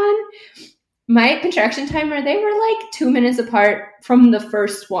another one? My contraction timer, they were like 2 minutes apart from the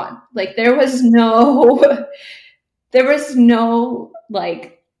first one. Like there was no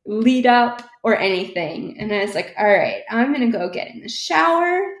like lead up or anything. And I was like, all right, I'm going to go get in the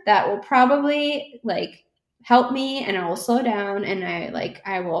shower. That will probably like help me and I will slow down and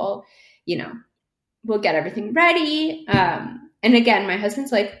I will, you know, we'll get everything ready. And again, my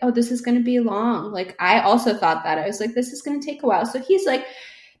husband's like, oh, this is going to be long. Like I also thought that. I was like, this is going to take a while. So he's like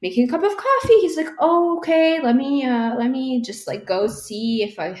making a cup of coffee. He's like, oh, okay, let me just like go see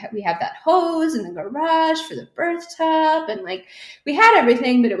if we have that hose in the garage for the birth tub. And like we had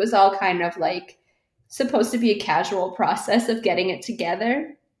everything, but it was all kind of like supposed to be a casual process of getting it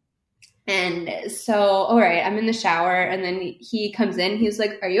together. And so, all right, I'm in the shower and then he comes in. He was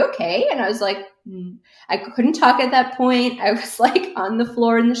like, are you okay? And I was like, I couldn't talk at that point. I was like on the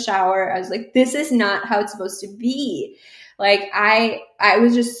floor in the shower. I was like, this is not how it's supposed to be. Like I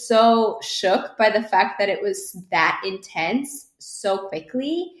was just so shook by the fact that it was that intense so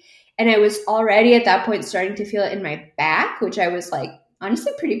quickly. And I was already at that point starting to feel it in my back, which I was like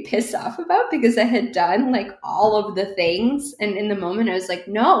honestly pretty pissed off about because I had done like all of the things. And in the moment I was like,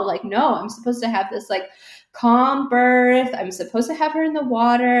 no, I'm supposed to have this like calm birth. I'm supposed to have her in the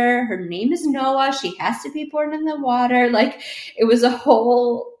water. Her name is Noah. She has to be born in the water. Like it was a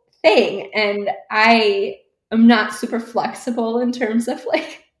whole thing. And I'm not super flexible in terms of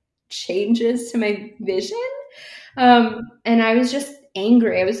like changes to my vision. And I was just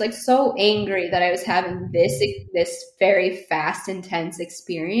angry. I was like so angry that I was having this very fast, intense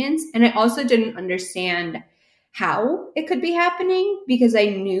experience. And I also didn't understand how it could be happening because I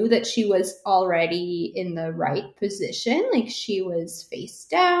knew that she was already in the right position. Like she was face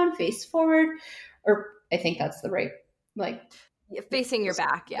down, face forward, or I think that's the right, like facing your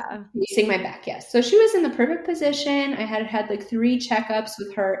back. Yeah. Facing my back. Yes. So she was in the perfect position. I had like 3 checkups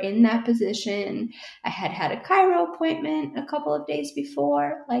with her in that position. I had a chiro appointment a couple of days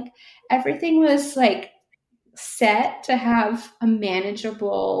before. Like everything was like set to have a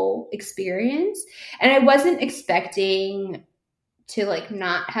manageable experience. And I wasn't expecting to like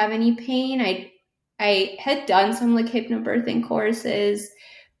not have any pain. I had done some like hypnobirthing courses,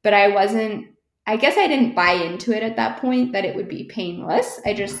 but I guess I didn't buy into it at that point that it would be painless.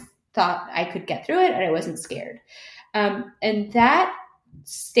 I just thought I could get through it and I wasn't scared. And that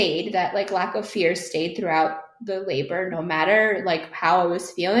like lack of fear stayed throughout the labor, no matter like how I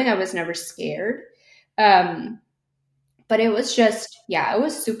was feeling. I was never scared. But it was just, yeah, it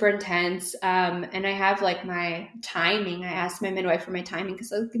was super intense. And I have like my timing. I asked my midwife for my timing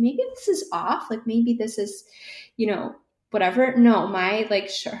because I was like, maybe this is off. Like maybe this is, you know, whatever. No, my like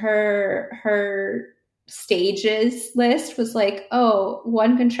her stages list was like, oh,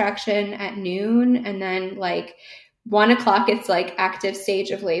 1 contraction at noon. And then like 1 o'clock, it's like active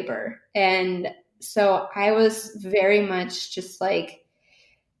stage of labor. And so I was very much just like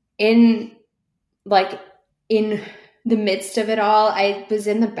in the midst of it all. I was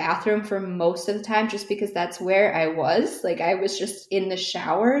in the bathroom for most of the time just because that's where I was. Like I was just in the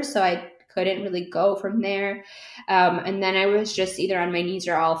shower, so I couldn't really go from there. And then I was just either on my knees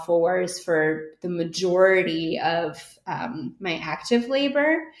or all fours for the majority of my active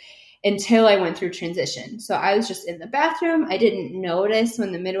labor until I went through transition. So I was just in the bathroom. I didn't notice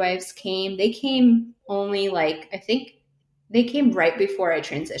when the midwives came. They came only like, I think they came right before I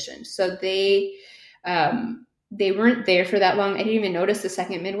transitioned. So they weren't there for that long. I didn't even notice the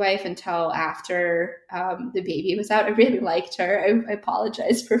second midwife until after the baby was out. I really liked her. I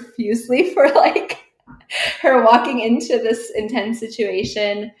apologized profusely for like her walking into this intense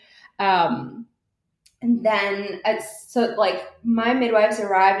situation. And then so like my midwives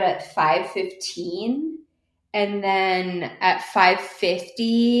arrived at 5:15. And then at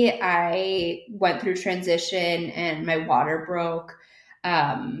 5:50, I went through transition and my water broke.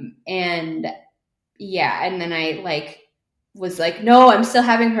 And yeah, and then I like was like, no, I'm still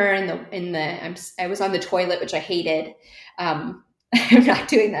having her I was on the toilet, which I hated. I'm not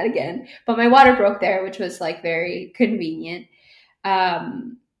doing that again. But my water broke there, which was like very convenient.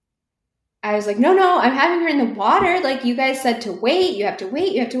 I was like, no, I'm having her in the water. Like you guys said to wait, you have to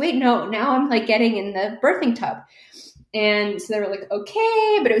wait. No, now I'm like getting in the birthing tub. And so they were like,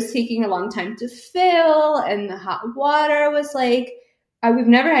 okay, but it was taking a long time to fill. And the hot water was like we've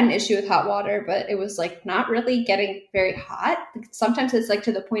never had an issue with hot water, but it was like not really getting very hot. Sometimes it's like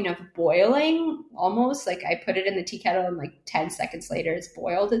to the point of boiling almost. Like I put it in the tea kettle and like 10 seconds later it's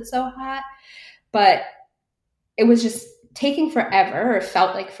boiled. It's so hot. But it was just taking forever, or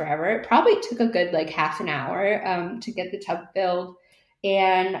felt like forever. It probably took a good like half an hour to get the tub filled.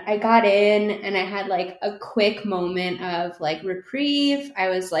 And I got in and I had like a quick moment of like reprieve. I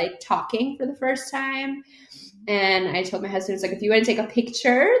was like talking for the first time. And I told my husband, I was like, if you want to take a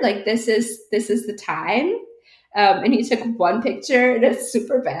picture, like this is the time. And he took one picture and it's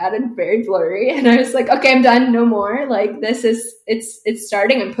super bad and very blurry. And I was like, okay, I'm done. No more. Like it's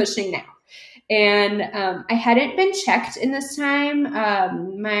starting. I'm pushing now. And I hadn't been checked in this time.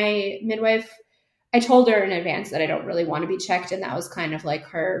 My midwife, I told her in advance that I don't really want to be checked. And that was kind of like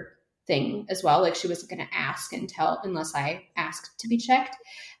her thing as well. Like she wasn't going to ask unless I asked to be checked.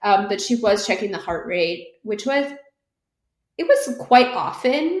 But she was checking the heart rate, it was quite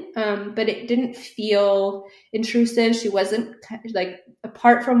often, but it didn't feel intrusive. She wasn't like,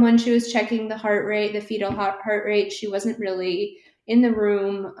 apart from when she was checking the heart rate, the fetal heart rate, she wasn't really in the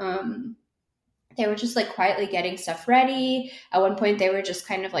room. They were just like quietly getting stuff ready. At one point, they were just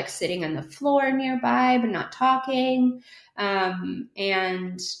kind of like sitting on the floor nearby, but not talking.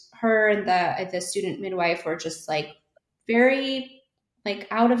 And her and the student midwife were just like very like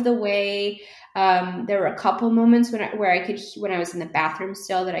out of the way. There were a couple moments when I was in the bathroom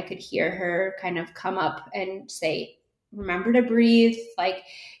still, that I could hear her kind of come up and say, "Remember to breathe. Like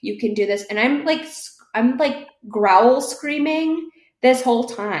you can do this." And I'm like growl screaming this whole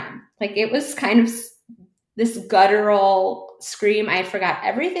time. Like it was kind of this guttural scream. I forgot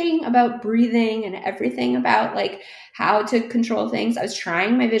everything about breathing and everything about like how to control things. I was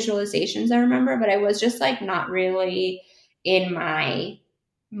trying my visualizations, I remember, but I was just like not really in my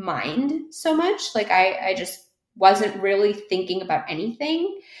mind so much. Like I just wasn't really thinking about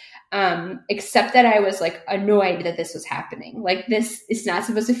anything. Except that I was like annoyed that this was happening. Like this is not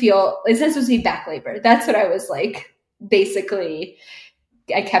supposed to it's not supposed to be back labor. That's what I was like. Basically,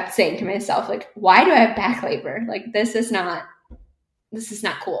 I kept saying to myself, like, why do I have back labor? Like, this is not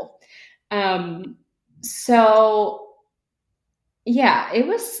cool. So yeah, it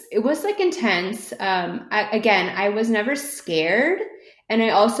was like intense. I was never scared. And I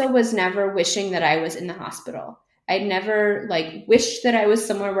also was never wishing that I was in the hospital. I never like wished that I was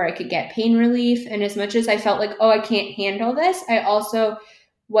somewhere where I could get pain relief. And as much as I felt like, oh, I can't handle this, I also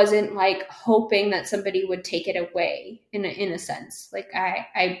wasn't like hoping that somebody would take it away in a sense. Like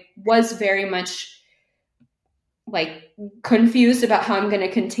I was very much like confused about how I'm going to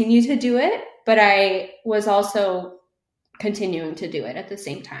continue to do it, but I was also continuing to do it at the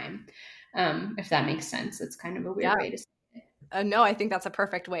same time. If that makes sense. It's kind of a weird way to say it. No, I think that's a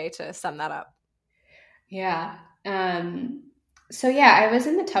perfect way to sum that up. Yeah. So yeah, I was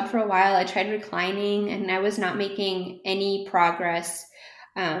in the tub for a while. I tried reclining and I was not making any progress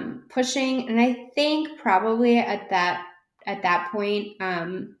pushing. And I think probably at that point,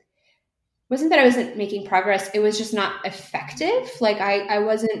 wasn't that I wasn't making progress. It was just not effective. Like I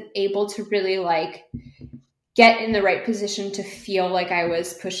wasn't able to really like get in the right position to feel like I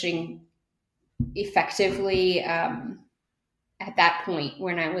was pushing effectively at that point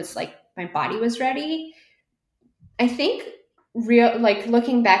when I was like, my body was ready. I think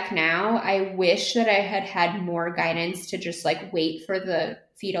looking back now, I wish that I had more guidance to just like wait for the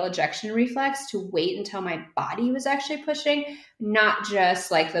fetal ejection reflex, to wait until my body was actually pushing, not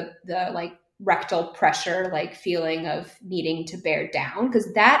just like the like rectal pressure, like feeling of needing to bear down,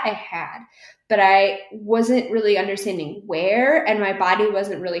 because that I had, but I wasn't really understanding where, and my body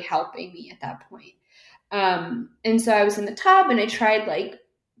wasn't really helping me at that point. And so I was in the tub and I tried like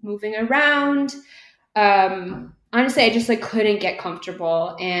moving around. Honestly, I just like couldn't get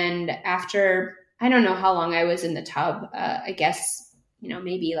comfortable. And after, I don't know how long I was in the tub, I guess,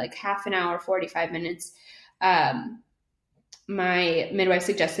 maybe like half an hour, 45 minutes. My midwife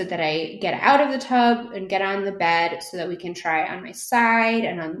suggested that I get out of the tub and get on the bed so that we can try on my side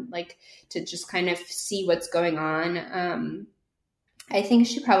and on like to just kind of see what's going on. I think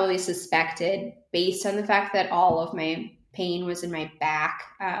she probably suspected, based on the fact that all of my pain was in my back.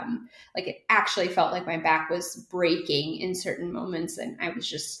 Like it actually felt like my back was breaking in certain moments. And I was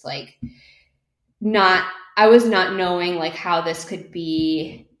just like, I was not knowing like how this could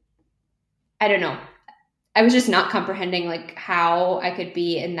be. I don't know. I was just not comprehending like how I could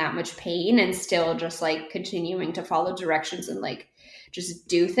be in that much pain and still just like continuing to follow directions and like just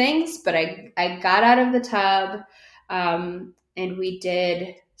do things. But I got out of the tub, and we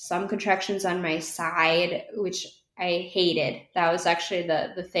did some contractions on my side, which I hated. That was actually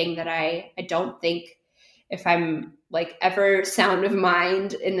the thing that I don't think, if I'm like ever sound of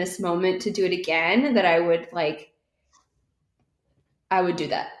mind in this moment to do it again, that I would do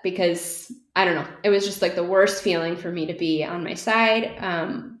that, because I don't know, it was just like the worst feeling for me to be on my side.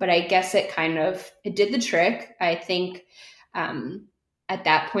 But I guess it did the trick. I think at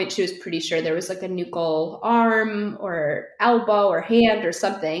that point she was pretty sure there was like a nuchal arm or elbow or hand or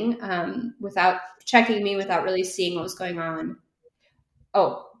something, without checking me, without really seeing what was going on.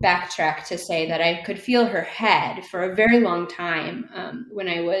 Oh, backtrack to say that I could feel her head for a very long time, when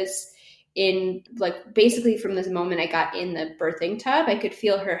I was in, like, basically from this moment I got in the birthing tub, I could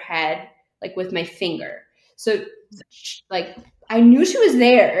feel her head like with my finger. So like I knew she was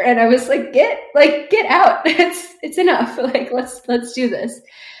there, and I was like, get out. It's enough. Like, let's do this.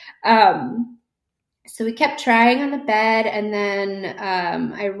 So we kept trying on the bed, and then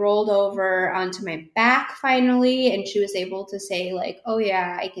I rolled over onto my back finally, and she was able to say like, oh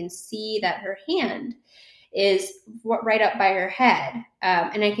yeah, I can see that her hand is right up by her head.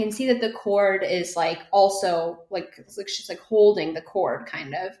 And I can see that the cord is like also like, it's like she's like holding the cord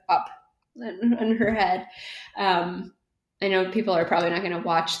kind of up on her head. I know people are probably not going to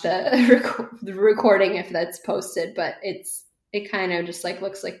watch the recording if that's posted, but it kind of just like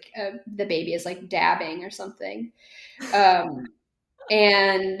looks like the baby is like dabbing or something.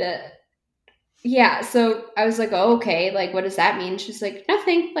 And yeah, so I was like, oh, okay, like, what does that mean? She's like,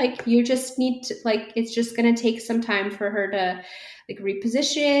 nothing, like, you just need to, like, it's just going to take some time for her to like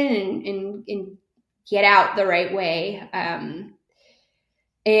reposition and get out the right way.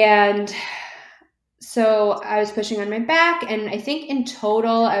 And so I was pushing on my back, and I think in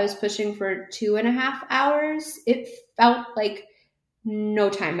total I was pushing for 2.5 hours. It felt like no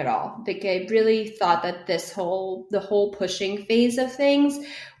time at all. Like, I really thought that the whole pushing phase of things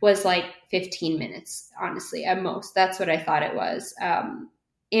was like 15 minutes, honestly, at most. That's what I thought it was.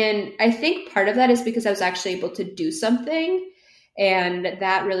 And I think part of that is because I was actually able to do something, and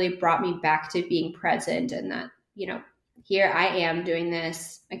that really brought me back to being present, and that, here I am doing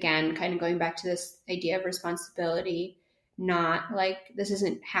this again, kind of going back to this idea of responsibility. Not like, this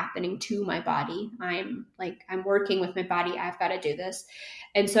isn't happening to my body. I'm working with my body. I've got to do this.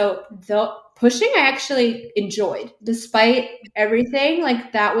 And so the pushing I actually enjoyed, despite everything.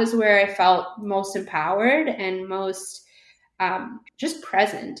 Like, that was where I felt most empowered and most just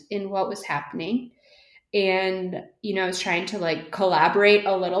present in what was happening. And, I was trying to like collaborate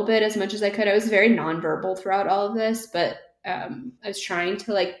a little bit as much as I could. I was very nonverbal throughout all of this, but I was trying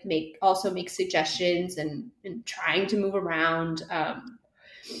to like make suggestions and trying to move around.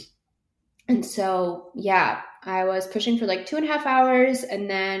 And so, yeah, I was pushing for like 2.5 hours, and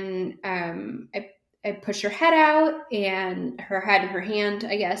then I pushed her head out, and her head and her hand,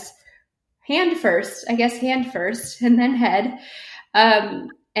 hand first, and then head.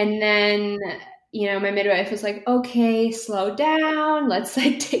 And then, my midwife was like, okay, slow down. Let's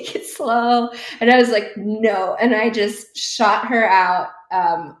like take it slow. And I was like, no. And I just shot her out.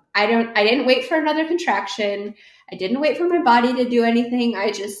 I didn't wait for another contraction. I didn't wait for my body to do anything.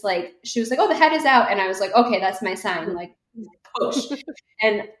 I just like, she was like, oh, the head is out. And I was like, okay, that's my sign. Like, push.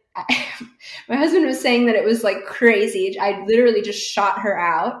 And my husband was saying that it was like crazy. I literally just shot her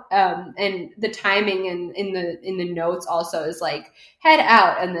out. And the timing in the notes also is like head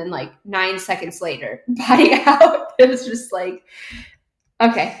out, and then like 9 seconds later, body out. It was just like,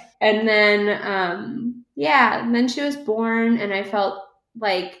 okay. And then, and then she was born, and I felt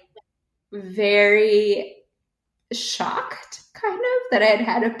like very shocked kind of that I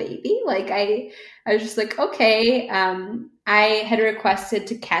had a baby. Like I was just like, okay. I had requested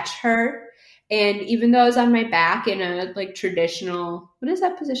to catch her, and even though I was on my back in a like traditional, what is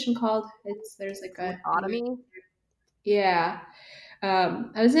that position called? There's like a autonomy. Yeah. I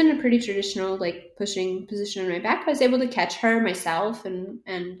was in a pretty traditional like pushing position on my back. I was able to catch her myself, and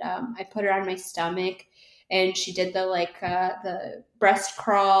I put her on my stomach, and she did the breast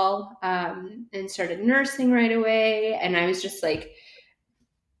crawl, and started nursing right away. And I was just like,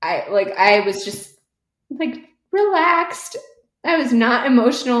 I was just like relaxed. I was not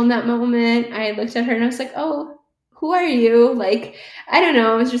emotional in that moment. I looked at her and I was like, oh, who are you? Like, I don't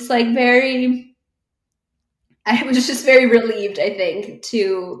know. I was just very relieved, I think,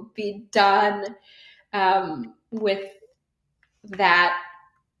 to be done with that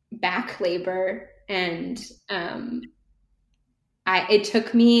back labor. And it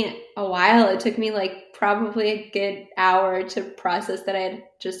took me a while. It took me like probably a good hour to process that I had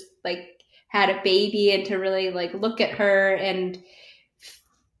just like had a baby, and to really like look at her and,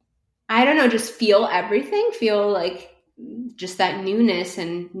 I don't know, just feel everything, feel like just that newness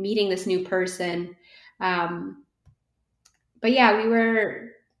and meeting this new person. But yeah, we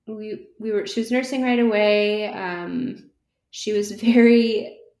she was nursing right away. She was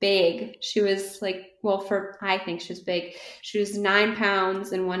very big. She was like, well, I think she was big. She was 9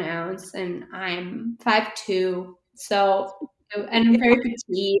 pounds and 1 ounce, and I'm 5'2". So, and I'm very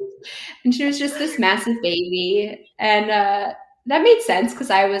petite. And she was just this massive baby. And that made sense because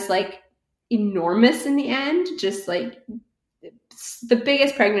I was like enormous in the end, just like the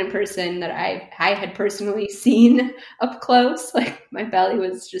biggest pregnant person that I had personally seen up close. Like my belly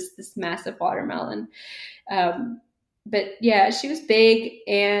was just this massive watermelon. But yeah, she was big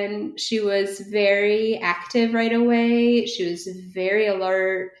and she was very active right away. She was very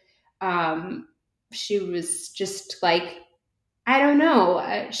alert. She was just like, I don't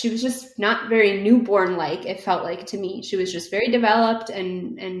know. She was just not very newborn like, it felt like to me. She was just very developed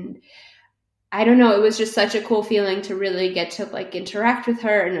and I don't know. It was just such a cool feeling to really get to like interact with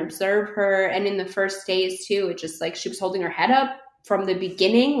her and observe her. And in the first days too, it just like she was holding her head up from the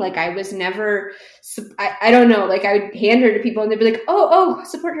beginning. Like I was never, I don't know, like I would hand her to people and they'd be like, oh,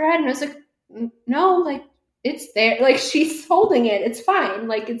 support her head. And I was like, no, like it's there. Like she's holding it. It's fine.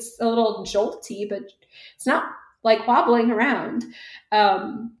 Like it's a little jolty, but it's not like wobbling around.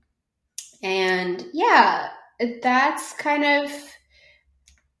 And yeah, that's kind of,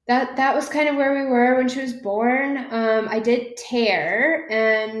 that was kind of where we were when she was born. I did tear,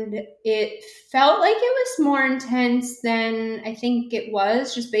 and it felt like it was more intense than I think it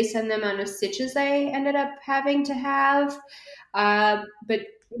was, just based on the amount of stitches I ended up having to have. But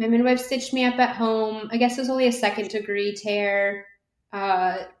my midwife stitched me up at home. I guess it was only a 2nd-degree tear.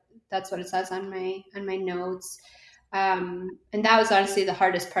 That's what it says on my notes. And that was honestly the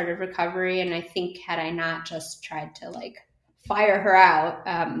hardest part of recovery. And I think had I not just tried to like fire her out,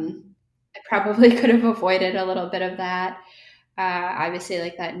 I probably could have avoided a little bit of that. Obviously,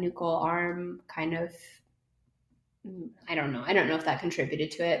 like that nuchal arm kind of, I don't know if that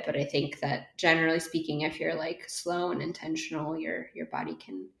contributed to it, but I think that generally speaking, if you're like slow and intentional, your body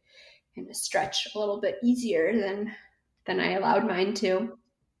can kind of stretch a little bit easier than I allowed mine to.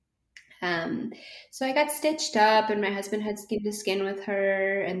 So I got stitched up, and my husband had skin to skin with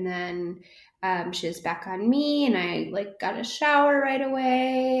her, and then she was back on me, and I like got a shower right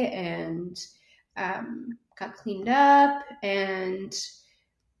away and got cleaned up, and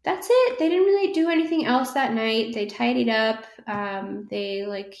that's it. They didn't really do anything else that night. They tidied up. They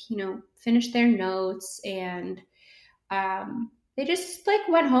like, finished their notes, and they just like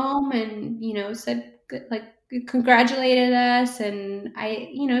went home and, said like, congratulated us. And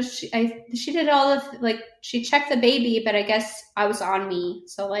she did all of like, she checked the baby, but I guess I was on me.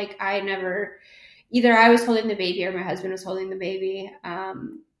 So like, either I was holding the baby or my husband was holding the baby,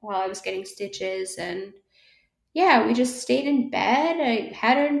 while I was getting stitches. And yeah, we just stayed in bed. I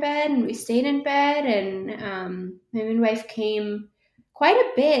had her in bed and we stayed in bed, and my midwife came quite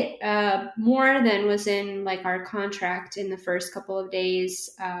a bit more than was in like our contract in the first couple of days,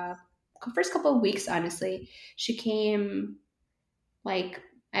 first couple of weeks, honestly. She came like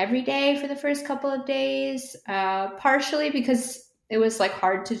every day for the first couple of days, partially because it was like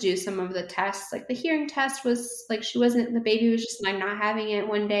hard to do some of the tests. Like the hearing test was like, the baby was just like not having it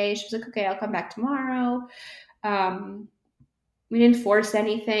one day. She was like, okay, I'll come back tomorrow. We didn't force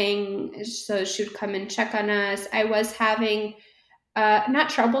anything, so she would come and check on us. I was having not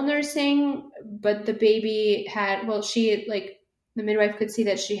trouble nursing, but the baby had, the midwife could see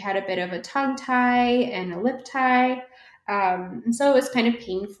that she had a bit of a tongue tie and a lip tie. And so it was kind of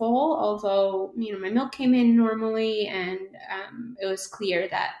painful, although, my milk came in normally, and it was clear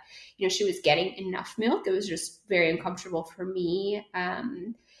that, she was getting enough milk. It was just very uncomfortable for me.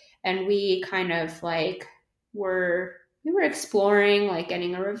 And we kind of like we were exploring like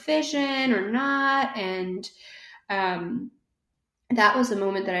getting a revision or not. And that was a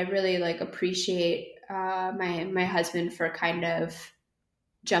moment that I really like appreciate my husband for kind of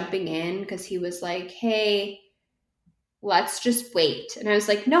jumping in, because he was like, hey, let's just wait. And I was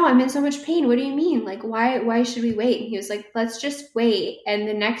like, no, I'm in so much pain. What do you mean? Like, why should we wait? And he was like, let's just wait. And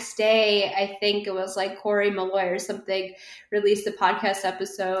the next day, I think it was like Corey Malloy or something released a podcast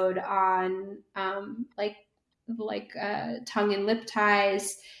episode on tongue and lip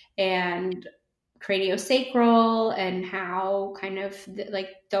ties and craniosacral, and how kind of like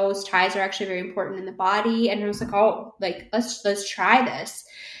those ties are actually very important in the body. And I was like, oh, like let's try this.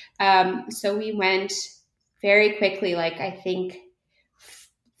 So we went very quickly. Like I think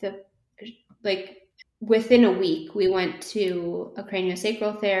within a week we went to a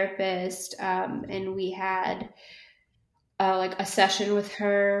craniosacral therapist, and we had like a session with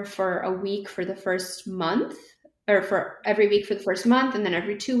her for a week for the first month, or for every week for the first month, and then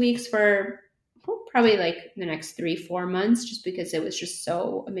every 2 weeks for probably like the next 3-4 months, just because it was just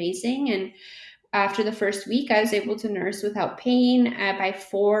so amazing. And after the first week, I was able to nurse without pain. By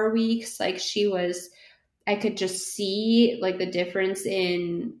 4 weeks, like I could just see like the difference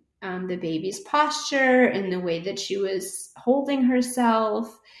in the baby's posture and the way that she was holding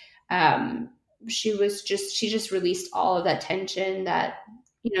herself. She just released all of that tension that,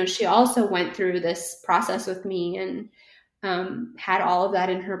 she also went through this process with me, and had all of that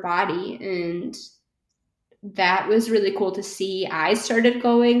in her body. And that was really cool to see. I started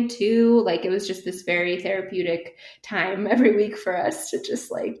going too. Like, it was just this very therapeutic time every week for us to just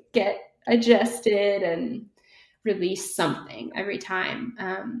like get adjusted and release something every time.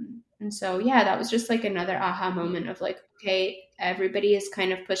 And so, yeah, that was just like another aha moment of like, okay, everybody is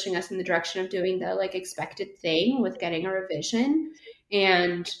kind of pushing us in the direction of doing the like expected thing with getting a revision.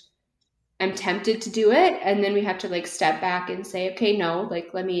 And I'm tempted to do it. And then we have to like step back and say, okay, no,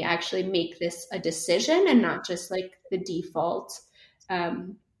 like, let me actually make this a decision and not just like the default.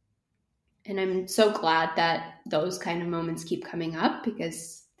 And I'm so glad that those kind of moments keep coming up,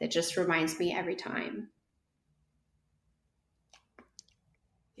 because it just reminds me every time.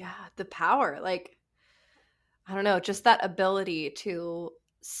 Yeah, the power, like, I don't know, just that ability to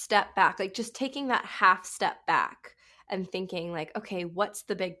step back, like just taking that half step back and thinking like, okay, what's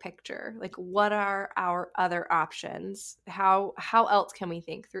the big picture? Like, what are our other options? How else can we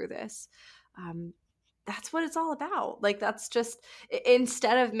think through this? That's what it's all about. Like, that's just,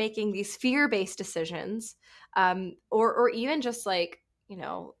 instead of making these fear-based decisions, or even just like,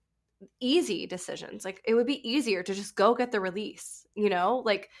 easy decisions. Like, it would be easier to just go get the release,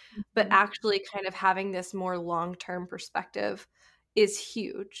 like, but actually kind of having this more long-term perspective is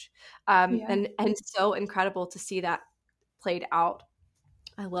huge. Yeah. And so incredible to see that played out.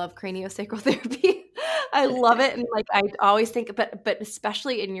 I love craniosacral therapy. I love it. And like, I always think, but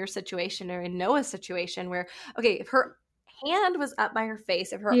especially in your situation, or in Noah's situation, where, okay, if her hand was up by her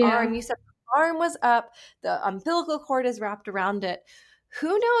face, if her arm, you said her arm was up, the umbilical cord is wrapped around it, who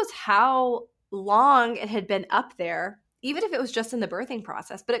knows how long it had been up there, even if it was just in the birthing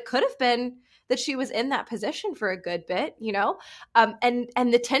process. But it could have been that she was in that position for a good bit,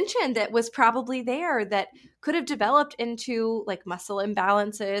 and the tension that was probably there that could have developed into like muscle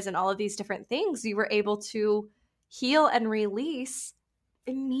imbalances and all of these different things, you were able to heal and release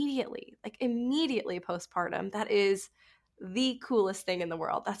immediately postpartum. That is the coolest thing in the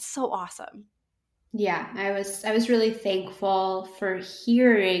world. That's so awesome. Yeah, I was really thankful for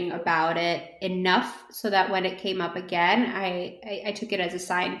hearing about it enough so that when it came up again, I took it as a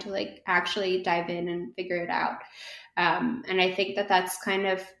sign to like actually dive in and figure it out. And I think that that's kind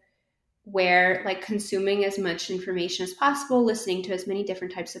of where like consuming as much information as possible, listening to as many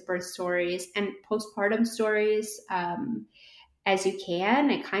different types of birth stories and postpartum stories, as you can.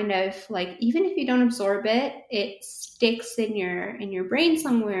 It kind of like, even if you don't absorb it, it sticks in your brain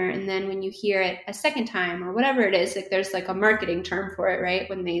somewhere. And then when you hear it a second time or whatever it is, like there's like a marketing term for it, right?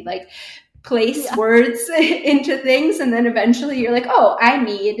 When they like place words into things, and then eventually you're like, oh, I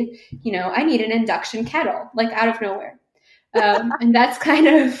need an induction kettle, like out of nowhere. And that's kind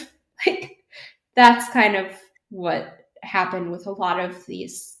of what happened with a lot of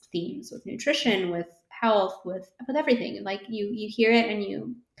these themes, with nutrition, with health, with everything. Like you hear it and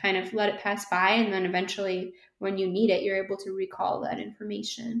you kind of let it pass by, and then eventually when you need it, you're able to recall that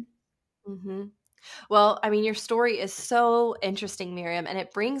information. Mm-hmm. Well, I mean, your story is so interesting, Miriam, and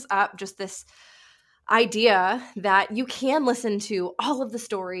it brings up just this idea that you can listen to all of the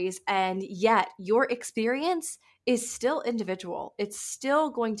stories, and yet your experience is still individual. It's still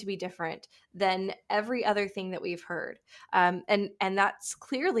going to be different than every other thing that we've heard. And that's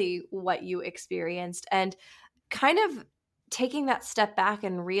clearly what you experienced. And kind of taking that step back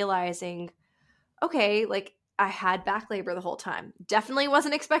and realizing, okay, like, I had back labor the whole time. Definitely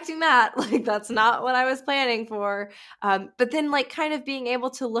wasn't expecting that. Like, that's not what I was planning for. But then like kind of being able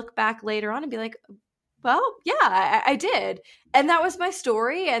to look back later on and be like, well, yeah, I did. And that was my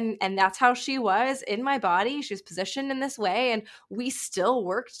story. And that's how she was in my body. She was positioned in this way. And we still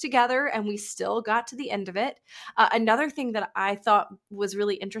worked together and we still got to the end of it. Another thing that I thought was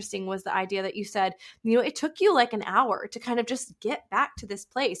really interesting was the idea that you said, it took you like an hour to kind of just get back to this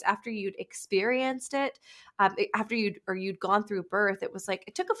place after you'd experienced it, after you'd gone through birth. It was like,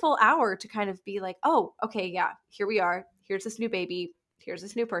 it took a full hour to kind of be like, oh, okay, yeah, here we are. Here's this new baby. Here's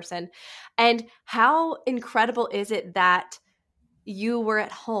this new person. And how incredible is it that you were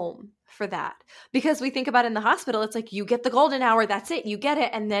at home for that? Because we think about in the hospital, it's like you get the golden hour, that's it, you get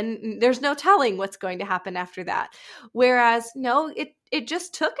it, and then there's no telling what's going to happen after that. Whereas no, it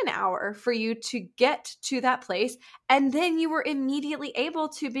just took an hour for you to get to that place, and then you were immediately able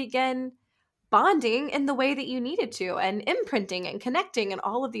to begin bonding in the way that you needed to, and imprinting and connecting and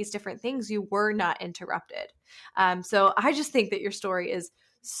all of these different things, you were not interrupted. So I just think that your story is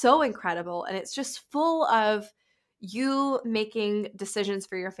so incredible, and it's just full of you making decisions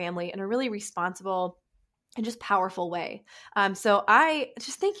for your family in a really responsible and just powerful way. So I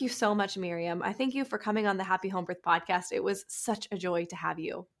just thank you so much, Miriam. I thank you for coming on the Happy Home Birth podcast. It was such a joy to have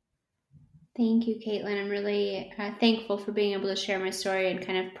you. Thank you, Caitlin. I'm really thankful for being able to share my story and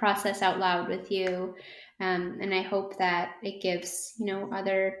kind of process out loud with you. And I hope that it gives,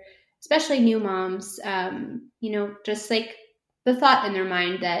 other, especially new moms, just like the thought in their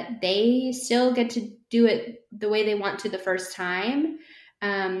mind that they still get to do it the way they want to the first time,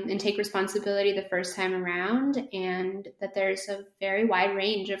 and take responsibility the first time around, and that there's a very wide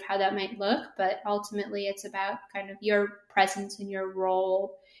range of how that might look. But ultimately, it's about kind of your presence and your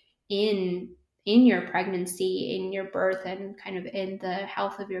role in your pregnancy, in your birth, and kind of in the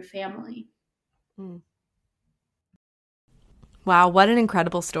health of your family. Wow, what an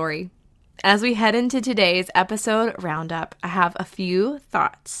incredible story. As we head into today's episode roundup, I have a few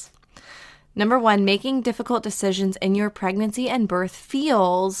thoughts. Number one, making difficult decisions in your pregnancy and birth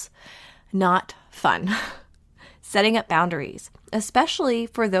feels not fun. Setting up boundaries, especially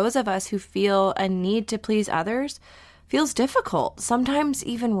for those of us who feel a need to please others, feels difficult, sometimes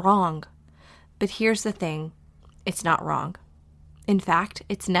even wrong. But here's the thing, it's not wrong. In fact,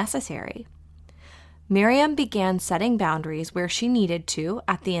 it's necessary. Miriam began setting boundaries where she needed to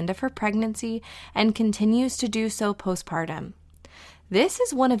at the end of her pregnancy and continues to do so postpartum. This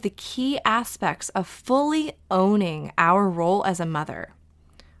is one of the key aspects of fully owning our role as a mother.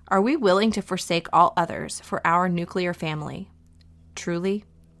 Are we willing to forsake all others for our nuclear family? Truly?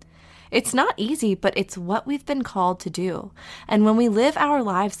 It's not easy, but it's what we've been called to do. And when we live our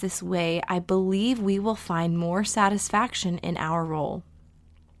lives this way, I believe we will find more satisfaction in our role.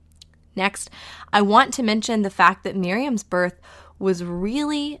 Next, I want to mention the fact that Miriam's birth was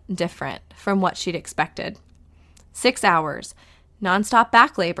really different from what she'd expected. 6 hours, nonstop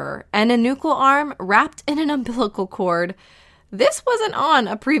back labor, and a nuchal arm wrapped in an umbilical cord. This wasn't on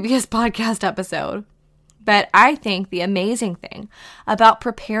a previous podcast episode. But I think the amazing thing about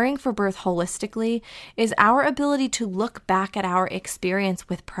preparing for birth holistically is our ability to look back at our experience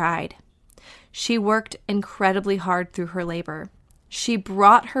with pride. She worked incredibly hard through her labor. She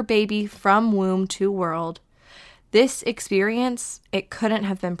brought her baby from womb to world. This experience, it couldn't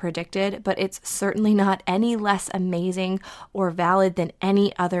have been predicted, but it's certainly not any less amazing or valid than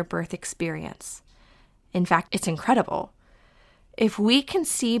any other birth experience. In fact, it's incredible. If we can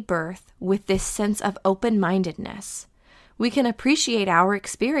see birth with this sense of open-mindedness, we can appreciate our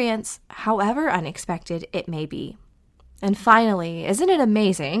experience, however unexpected it may be. And finally, isn't it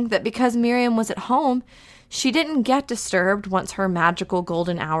amazing that because Miriam was at home, she didn't get disturbed once her magical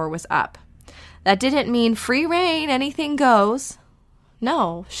golden hour was up? That didn't mean free reign, anything goes.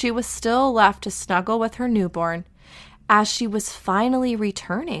 No, she was still left to snuggle with her newborn as she was finally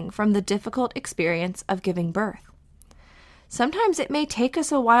returning from the difficult experience of giving birth. Sometimes it may take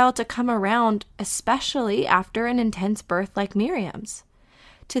us a while to come around, especially after an intense birth like Miriam's.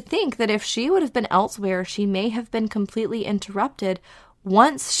 To think that if she would have been elsewhere, she may have been completely interrupted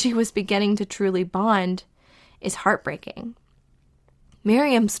once she was beginning to truly bond is heartbreaking.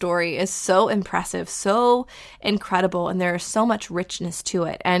 Miriam's story is so impressive, so incredible, and there is so much richness to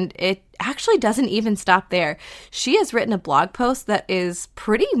it. And it actually doesn't even stop there. She has written a blog post that is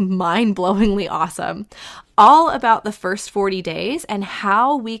pretty mind-blowingly awesome, all about the first 40 days and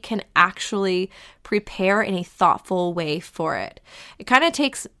how we can actually prepare in a thoughtful way for it. It kind of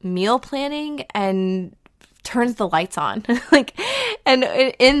takes meal planning and turns the lights on. And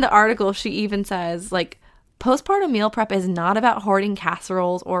in the article, she even says, postpartum meal prep is not about hoarding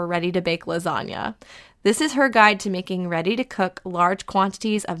casseroles or ready-to-bake lasagna. This is her guide to making ready-to-cook large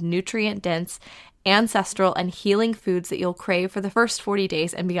quantities of nutrient-dense, ancestral, and healing foods that you'll crave for the first 40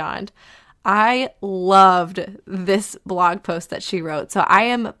 days and beyond. I loved this blog post that she wrote, so I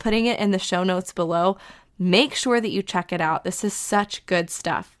am putting it in the show notes below. Make sure that you check it out. This is such good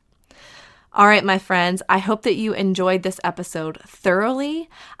stuff. All right, my friends, I hope that you enjoyed this episode thoroughly.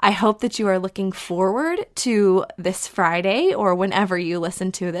 I hope that you are looking forward to this Friday, or whenever you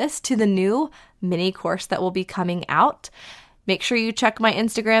listen to this, to the new mini course that will be coming out. Make sure you check my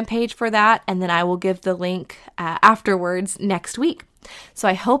Instagram page for that, and then I will give the link afterwards next week. So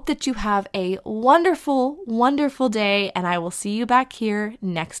I hope that you have a wonderful, wonderful day, and I will see you back here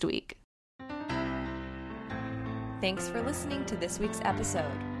next week. Thanks for listening to this week's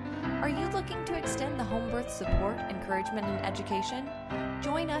episode. Are you looking to extend the home birth support, encouragement, and education?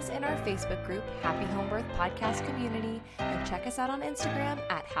 Join us in our Facebook group, Happy Home Birth Podcast Community, and check us out on Instagram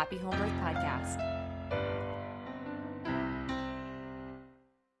at Happy Home Birth Podcast.